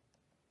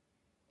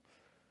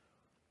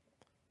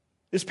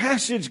 This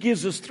passage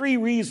gives us 3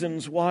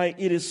 reasons why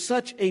it is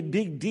such a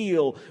big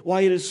deal,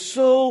 why it is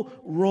so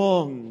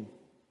wrong.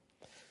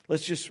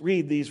 Let's just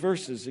read these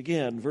verses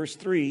again. Verse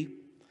 3.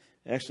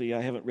 Actually, I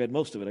haven't read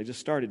most of it. I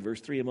just started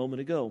verse 3 a moment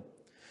ago.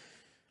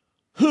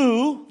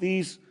 Who,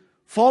 these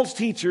false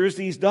teachers,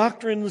 these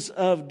doctrines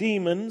of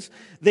demons,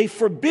 they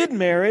forbid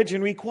marriage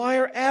and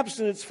require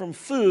abstinence from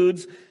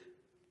foods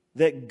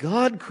that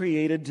God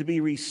created to be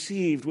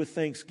received with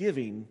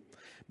thanksgiving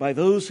by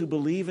those who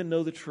believe and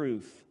know the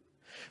truth.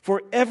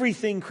 For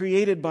everything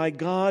created by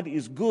God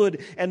is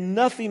good, and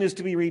nothing is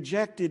to be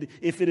rejected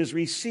if it is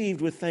received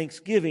with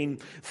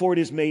thanksgiving, for it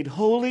is made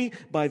holy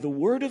by the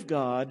word of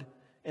God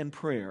and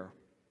prayer.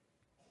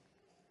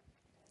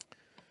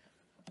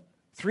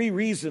 3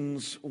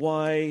 reasons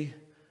why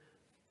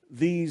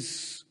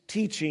these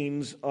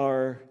teachings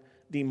are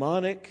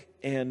demonic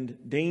and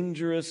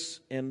dangerous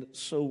and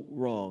so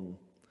wrong.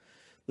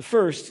 The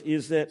first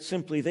is that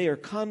simply they are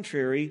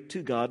contrary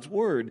to God's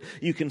word.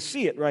 You can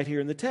see it right here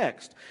in the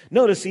text.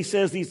 Notice he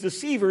says these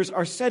deceivers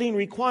are setting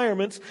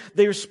requirements.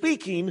 They are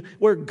speaking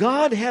where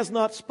God has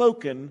not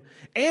spoken,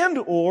 and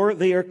or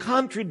they are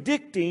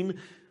contradicting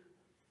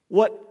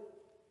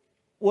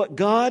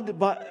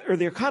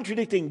they're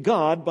contradicting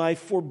God by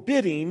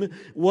forbidding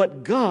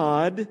what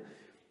God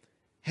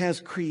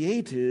has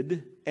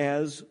created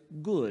as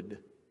good.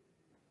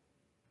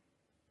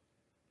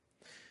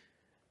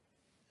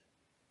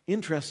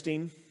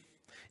 Interesting.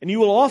 And you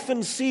will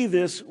often see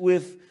this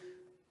with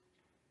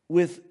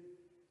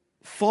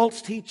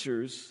false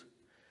teachers.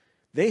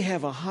 They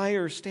have a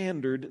higher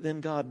standard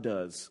than God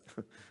does.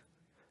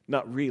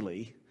 Not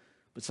really,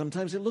 but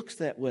sometimes it looks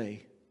that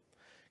way.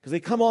 Because they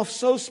come off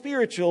so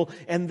spiritual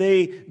and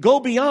they go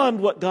beyond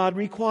what God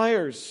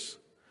requires.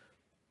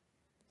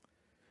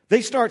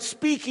 They start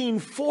speaking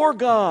for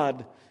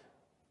God.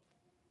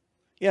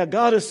 Yeah,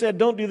 God has said,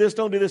 don't do this,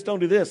 don't do this, don't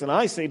do this. And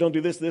I say, don't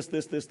do this,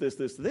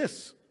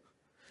 this.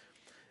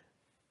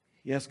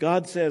 Yes,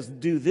 God says,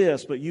 do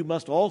this, but you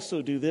must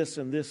also do this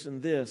and this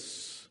and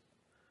this.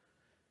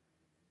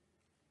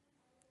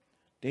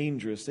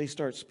 Dangerous. They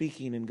start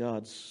speaking in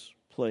God's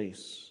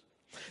place.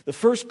 The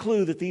first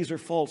clue that these are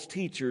false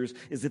teachers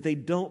is that they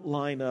don't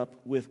line up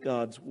with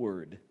God's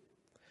Word.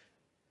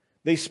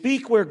 They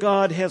speak where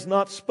God has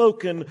not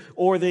spoken,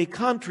 or they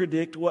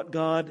contradict what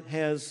God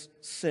has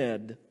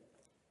said.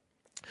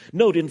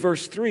 Note in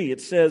verse 3,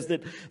 it says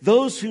that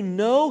those who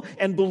know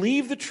and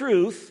believe the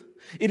truth,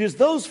 it is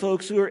those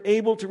folks who are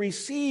able to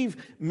receive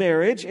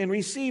marriage and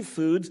receive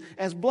foods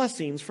as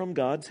blessings from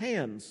God's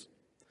hands.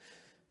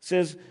 It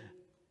says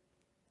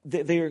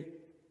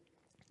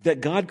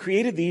that God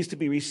created these to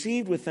be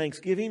received with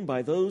thanksgiving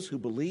by those who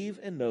believe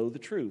and know the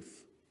truth.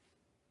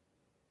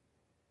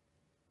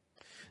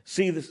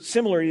 See,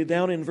 similarly,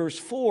 down in verse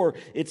 4,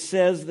 it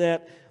says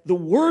that the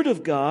Word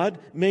of God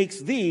makes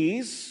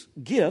these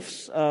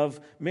gifts of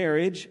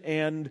marriage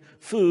and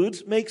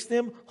foods, makes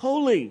them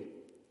holy.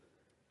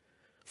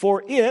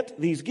 For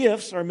these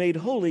gifts are made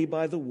holy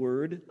by the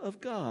Word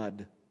of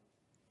God.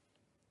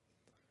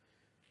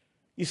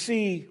 You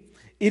see,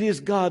 it is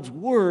God's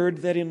Word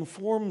that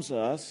informs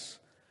us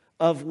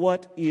of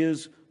what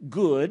is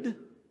good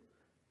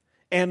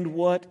and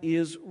what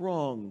is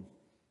wrong.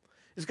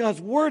 It's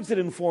God's words that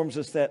informs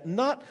us that,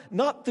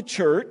 not the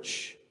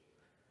church,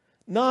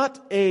 not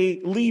a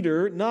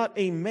leader, not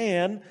a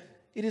man.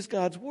 It is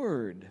God's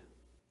Word.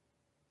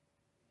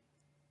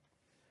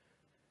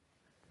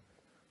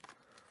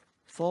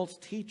 False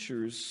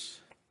teachers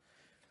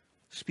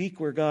speak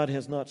where God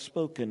has not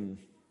spoken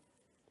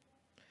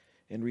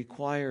and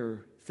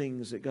require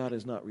things that God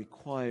has not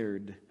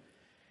required,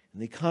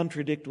 and they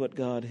contradict what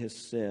God has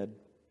said.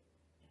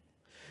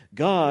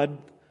 God,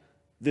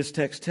 this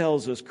text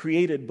tells us,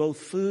 created both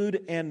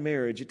food and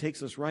marriage. It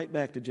takes us right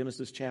back to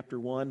Genesis chapter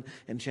 1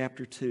 and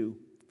chapter 2.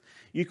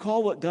 You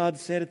recall what God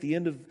said at the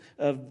end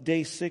of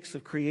day 6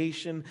 of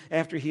creation,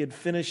 after He had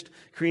finished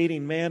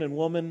creating man and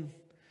woman?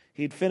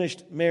 He had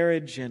finished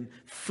marriage and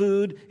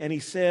food, and He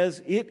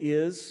says, it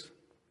is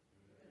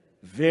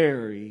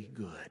very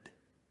good.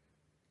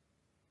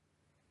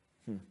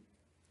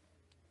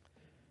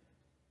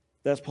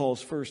 That's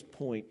Paul's first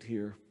point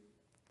here.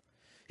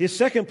 His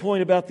second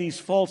point about these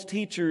false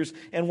teachers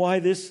and why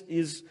this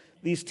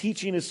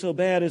teaching is so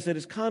bad is that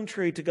it's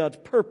contrary to God's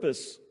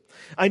purpose.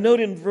 I note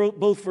in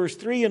both verse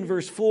 3 and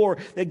verse 4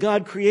 that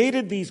God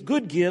created these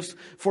good gifts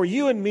for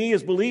you and me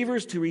as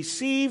believers to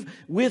receive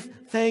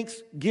with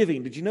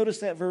thanksgiving. Did you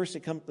notice that verse?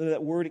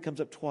 That word, it comes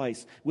up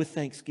twice, with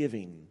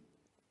thanksgiving.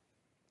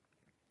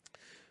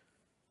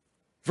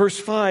 Verse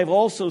 5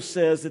 also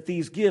says that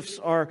these gifts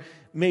are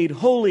made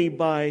holy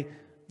by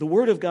the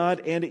Word of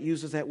God, and it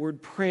uses that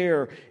word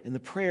prayer. And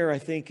the prayer, I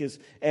think, is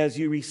as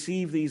you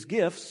receive these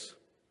gifts,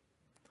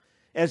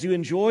 as you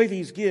enjoy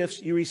these gifts,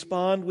 you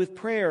respond with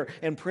prayer.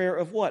 And prayer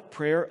of what?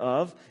 Prayer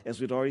of, as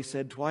we'd already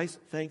said twice,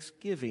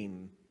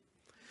 thanksgiving.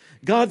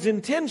 God's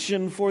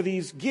intention for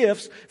these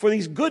gifts, for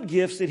these good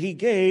gifts that He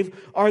gave,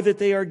 are that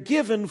they are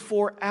given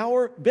for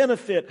our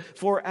benefit,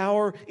 for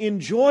our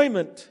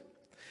enjoyment.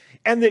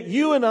 And that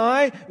you and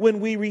I,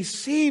 when we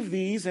receive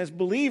these as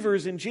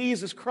believers in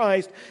Jesus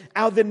Christ,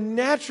 the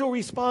natural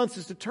response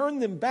is to turn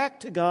them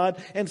back to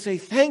God and say,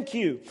 thank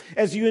you.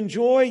 As you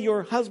enjoy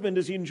your husband,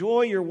 as you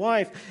enjoy your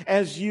wife,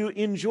 as you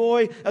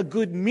enjoy a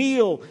good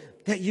meal,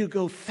 that you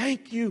go,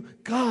 thank you,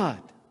 God.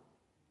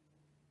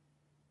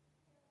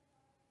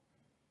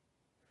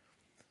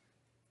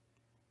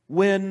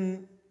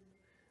 When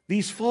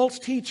these false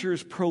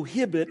teachers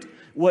prohibit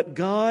what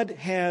God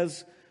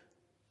has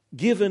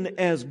given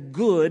as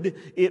good,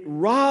 it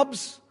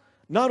robs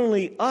not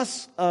only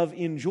us of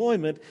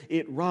enjoyment,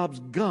 it robs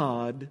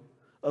God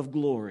of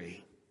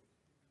glory.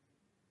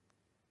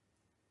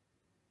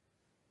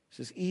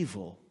 This is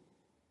evil,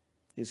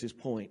 is his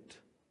point.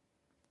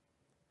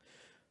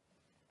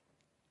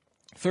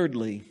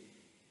 Thirdly,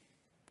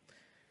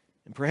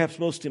 and perhaps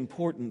most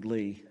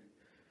importantly,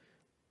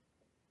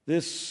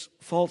 this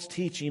false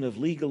teaching of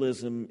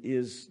legalism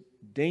is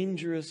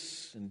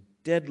dangerous and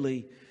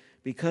deadly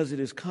because it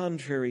is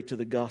contrary to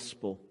the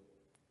gospel.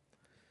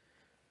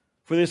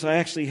 For this, I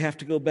actually have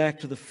to go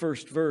back to the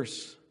first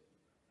verse,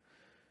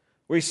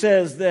 where he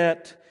says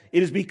that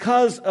it is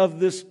because of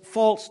this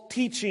false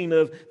teaching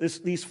of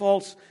these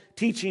false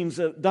teachings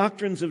of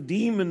doctrines of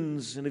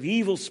demons and of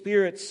evil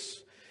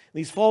spirits,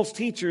 these false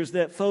teachers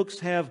that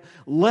folks have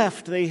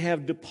left, they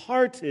have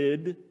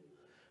departed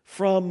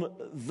from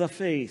the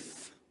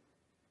faith.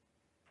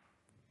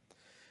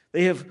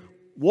 They have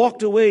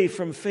walked away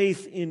from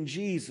faith in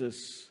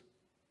Jesus,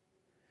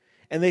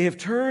 and they have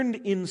turned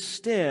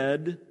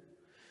instead,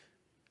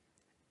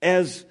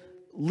 as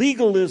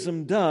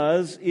legalism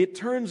does, it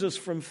turns us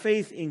from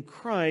faith in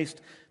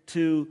Christ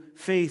to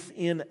faith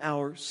in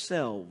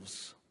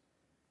ourselves.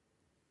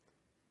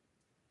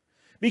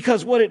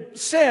 Because what it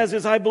says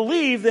is, I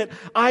believe that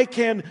I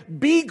can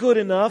be good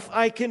enough,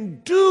 I can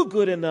do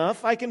good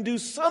enough, I can do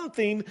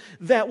something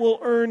that will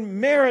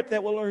earn merit,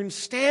 that will earn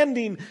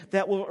standing,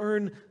 that will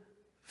earn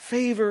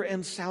favor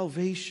and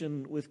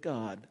salvation with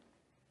God.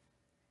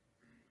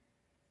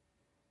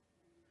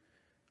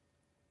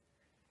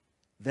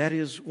 That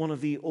is one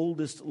of the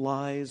oldest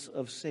lies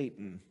of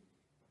Satan.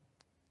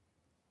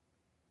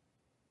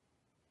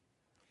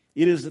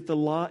 It is the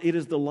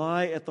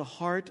lie at the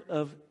heart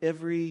of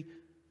every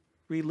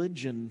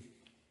religion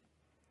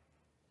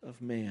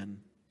of man.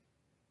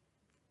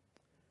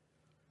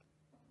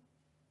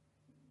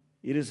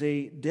 It is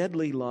a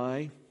deadly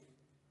lie,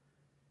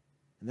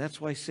 and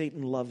that's why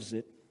Satan loves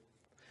it.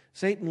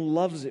 Satan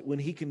loves it when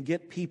he can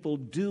get people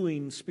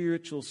doing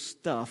spiritual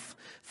stuff,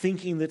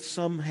 thinking that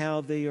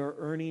somehow they are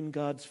earning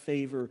God's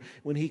favor,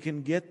 when he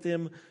can get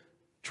them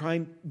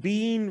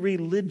being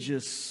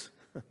religious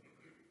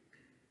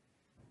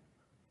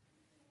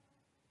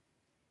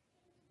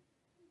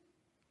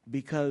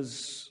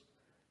because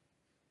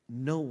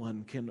no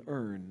one can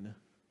earn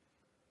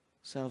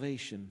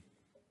salvation.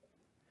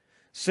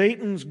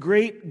 Satan's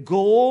great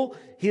goal,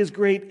 his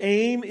great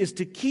aim, is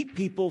to keep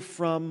people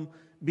from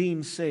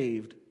being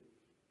saved.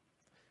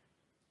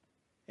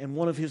 And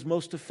one of his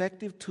most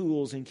effective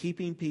tools in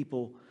keeping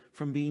people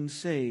from being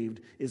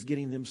saved is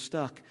getting them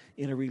stuck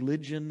in a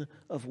religion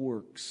of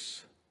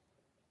works,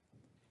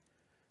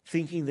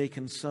 thinking they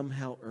can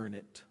somehow earn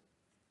it.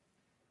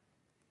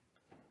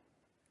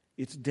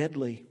 It's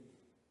deadly.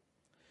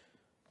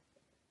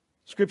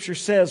 Scripture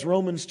says,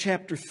 Romans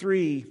chapter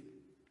 3,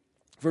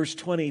 verse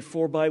 20,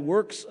 "For by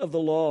works of the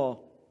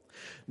law,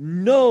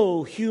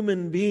 no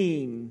human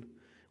being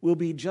will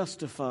be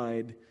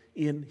justified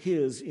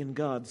in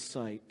God's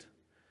sight."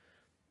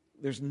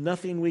 There's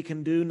nothing we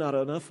can do, not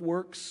enough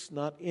works,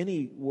 not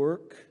any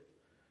work,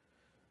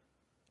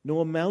 no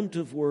amount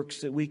of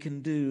works that we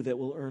can do that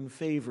will earn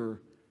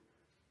favor,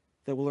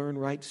 that will earn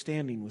right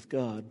standing with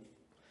God.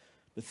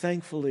 But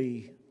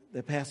thankfully,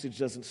 the passage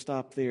doesn't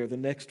stop there. The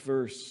next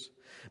verse,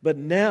 "But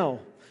now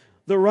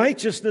the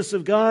righteousness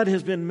of God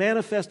has been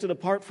manifested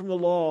apart from the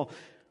law."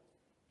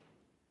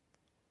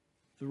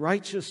 The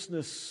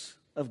righteousness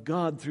of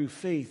God through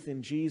faith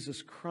in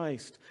Jesus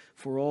Christ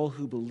for all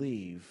who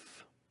believe.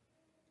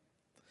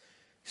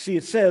 See,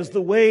 it says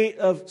the way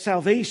of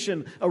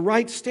salvation, a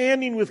right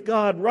standing with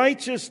God,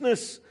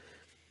 righteousness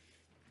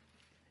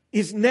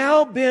is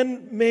now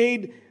been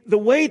made, the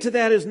way to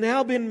that has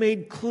now been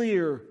made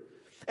clear.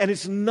 And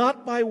it's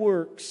not by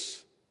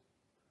works.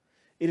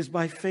 It is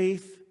by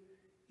faith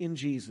in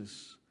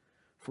Jesus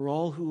for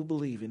all who will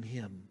believe in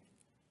Him.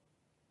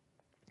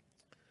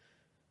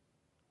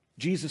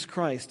 Jesus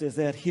Christ, as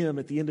that hymn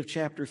at the end of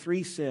chapter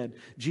 3 said,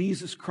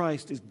 Jesus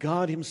Christ is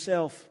God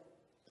Himself,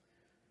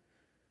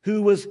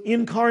 who was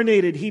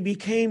incarnated. He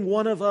became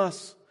one of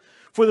us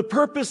for the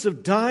purpose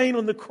of dying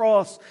on the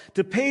cross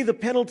to pay the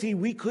penalty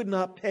we could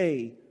not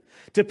pay,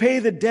 to pay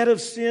the debt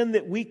of sin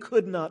that we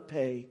could not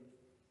pay.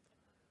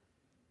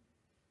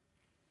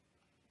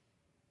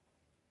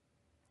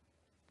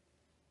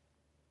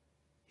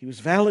 He was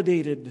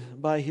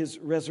validated by His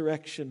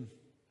resurrection.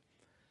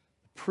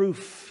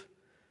 Proof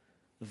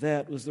of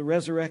that was the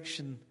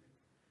resurrection.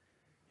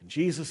 And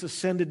Jesus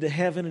ascended to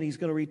heaven, and He's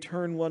going to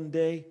return one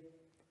day.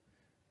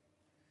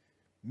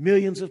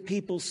 Millions of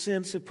people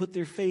since have put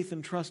their faith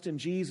and trust in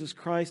Jesus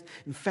Christ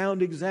and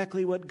found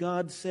exactly what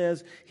God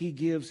says He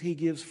gives. He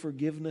gives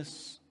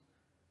forgiveness.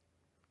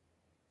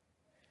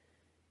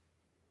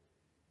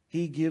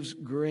 He gives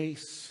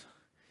grace.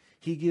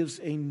 He gives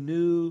a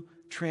new,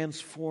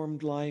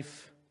 transformed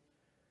life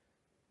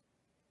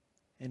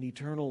and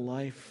eternal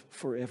life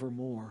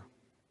forevermore.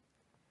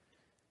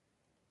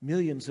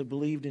 Millions have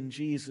believed in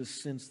Jesus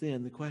since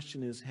then. The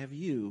question is, have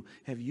you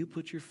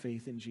put your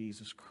faith in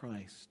Jesus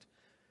Christ?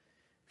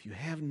 If you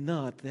have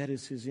not, that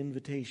is His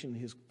invitation,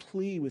 His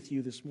plea with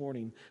you this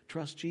morning.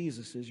 Trust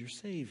Jesus as your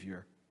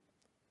Savior.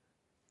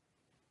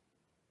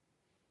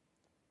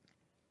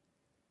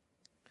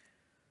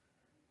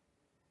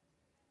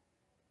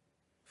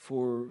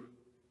 For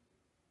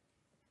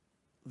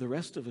the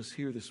rest of us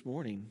here this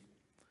morning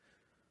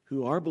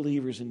who are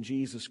believers in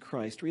Jesus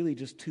Christ, really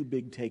just two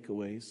big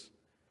takeaways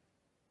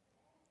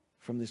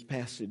from this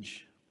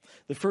passage.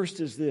 The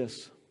first is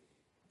this: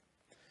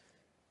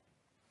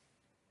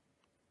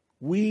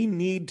 we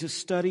need to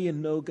study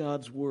and know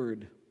God's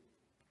Word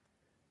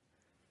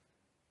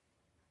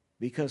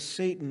because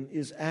Satan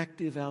is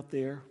active out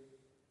there.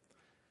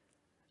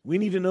 We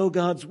need to know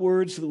God's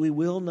Word so that we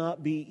will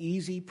not be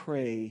easy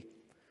prey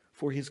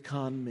for his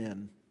con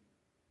men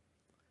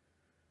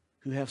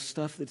who have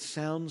stuff that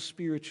sounds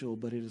spiritual,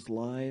 but it is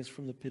lies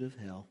from the pit of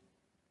hell.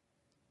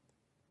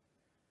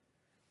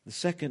 The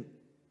second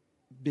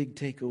big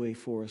takeaway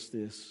for us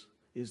is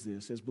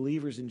this. As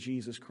believers in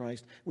Jesus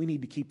Christ, we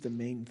need to keep the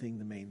main thing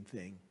the main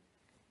thing.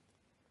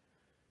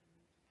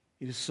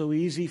 It is so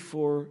easy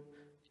for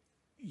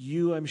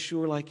you, I'm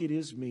sure, like it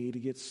is me, to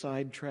get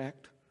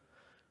sidetracked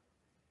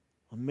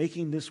on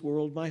making this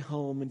world my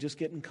home and just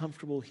getting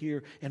comfortable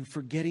here and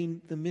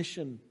forgetting the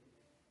mission.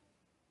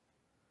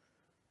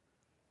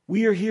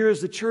 We are here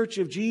as the church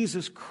of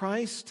Jesus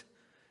Christ,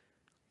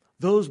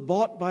 those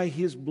bought by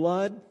His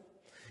blood,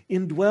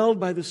 indwelled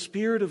by the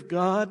Spirit of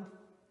God,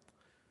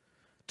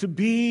 to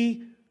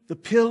be the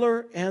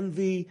pillar and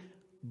the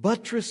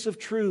buttress of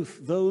truth,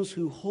 those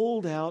who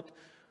hold out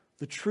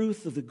the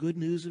truth of the good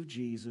news of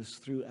Jesus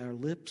through our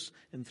lips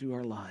and through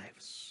our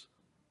lives.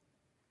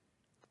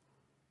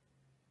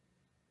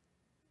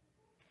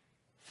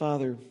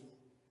 Father,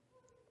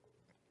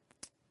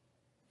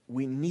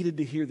 we needed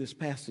to hear this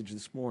passage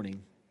this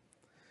morning.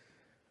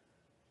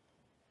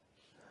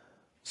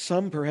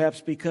 Some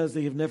perhaps because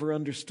they have never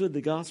understood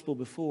the gospel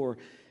before,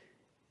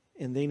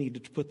 and they need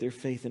to put their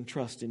faith and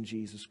trust in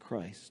Jesus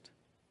Christ.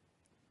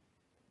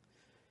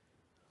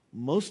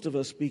 Most of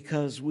us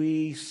because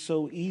we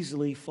so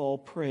easily fall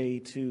prey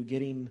to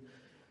getting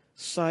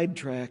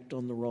sidetracked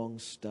on the wrong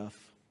stuff.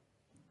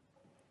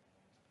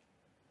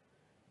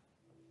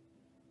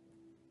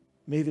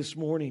 May this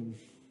morning,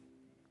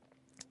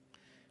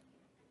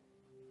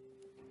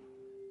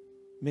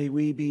 may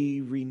we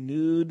be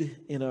renewed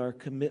in our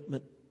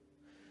commitment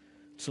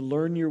to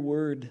learn your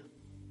word,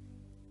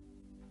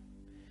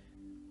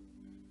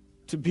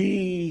 to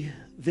be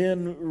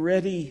then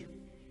ready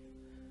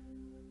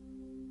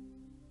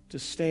to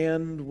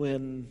stand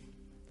when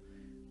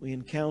we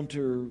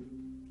encounter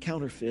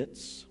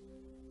counterfeits,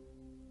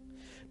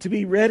 to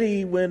be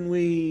ready when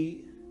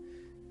we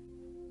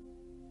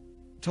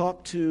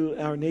talk to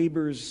our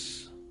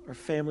neighbors, our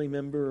family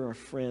member, our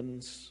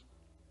friends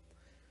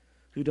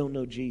who don't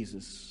know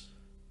Jesus,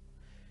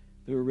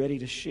 that we're ready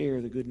to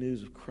share the good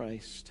news of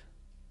Christ,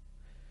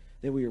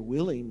 that we are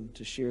willing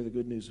to share the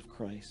good news of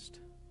Christ,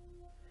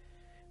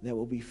 that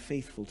we'll be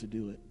faithful to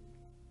do it.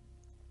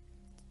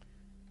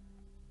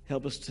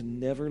 Help us to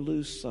never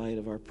lose sight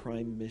of our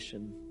prime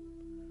mission.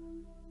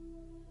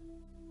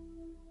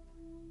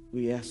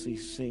 We ask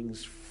these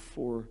things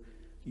for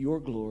your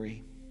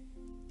glory.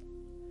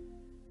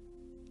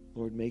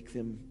 Lord, make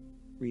them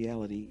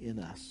reality in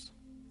us.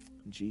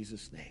 In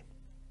Jesus' name.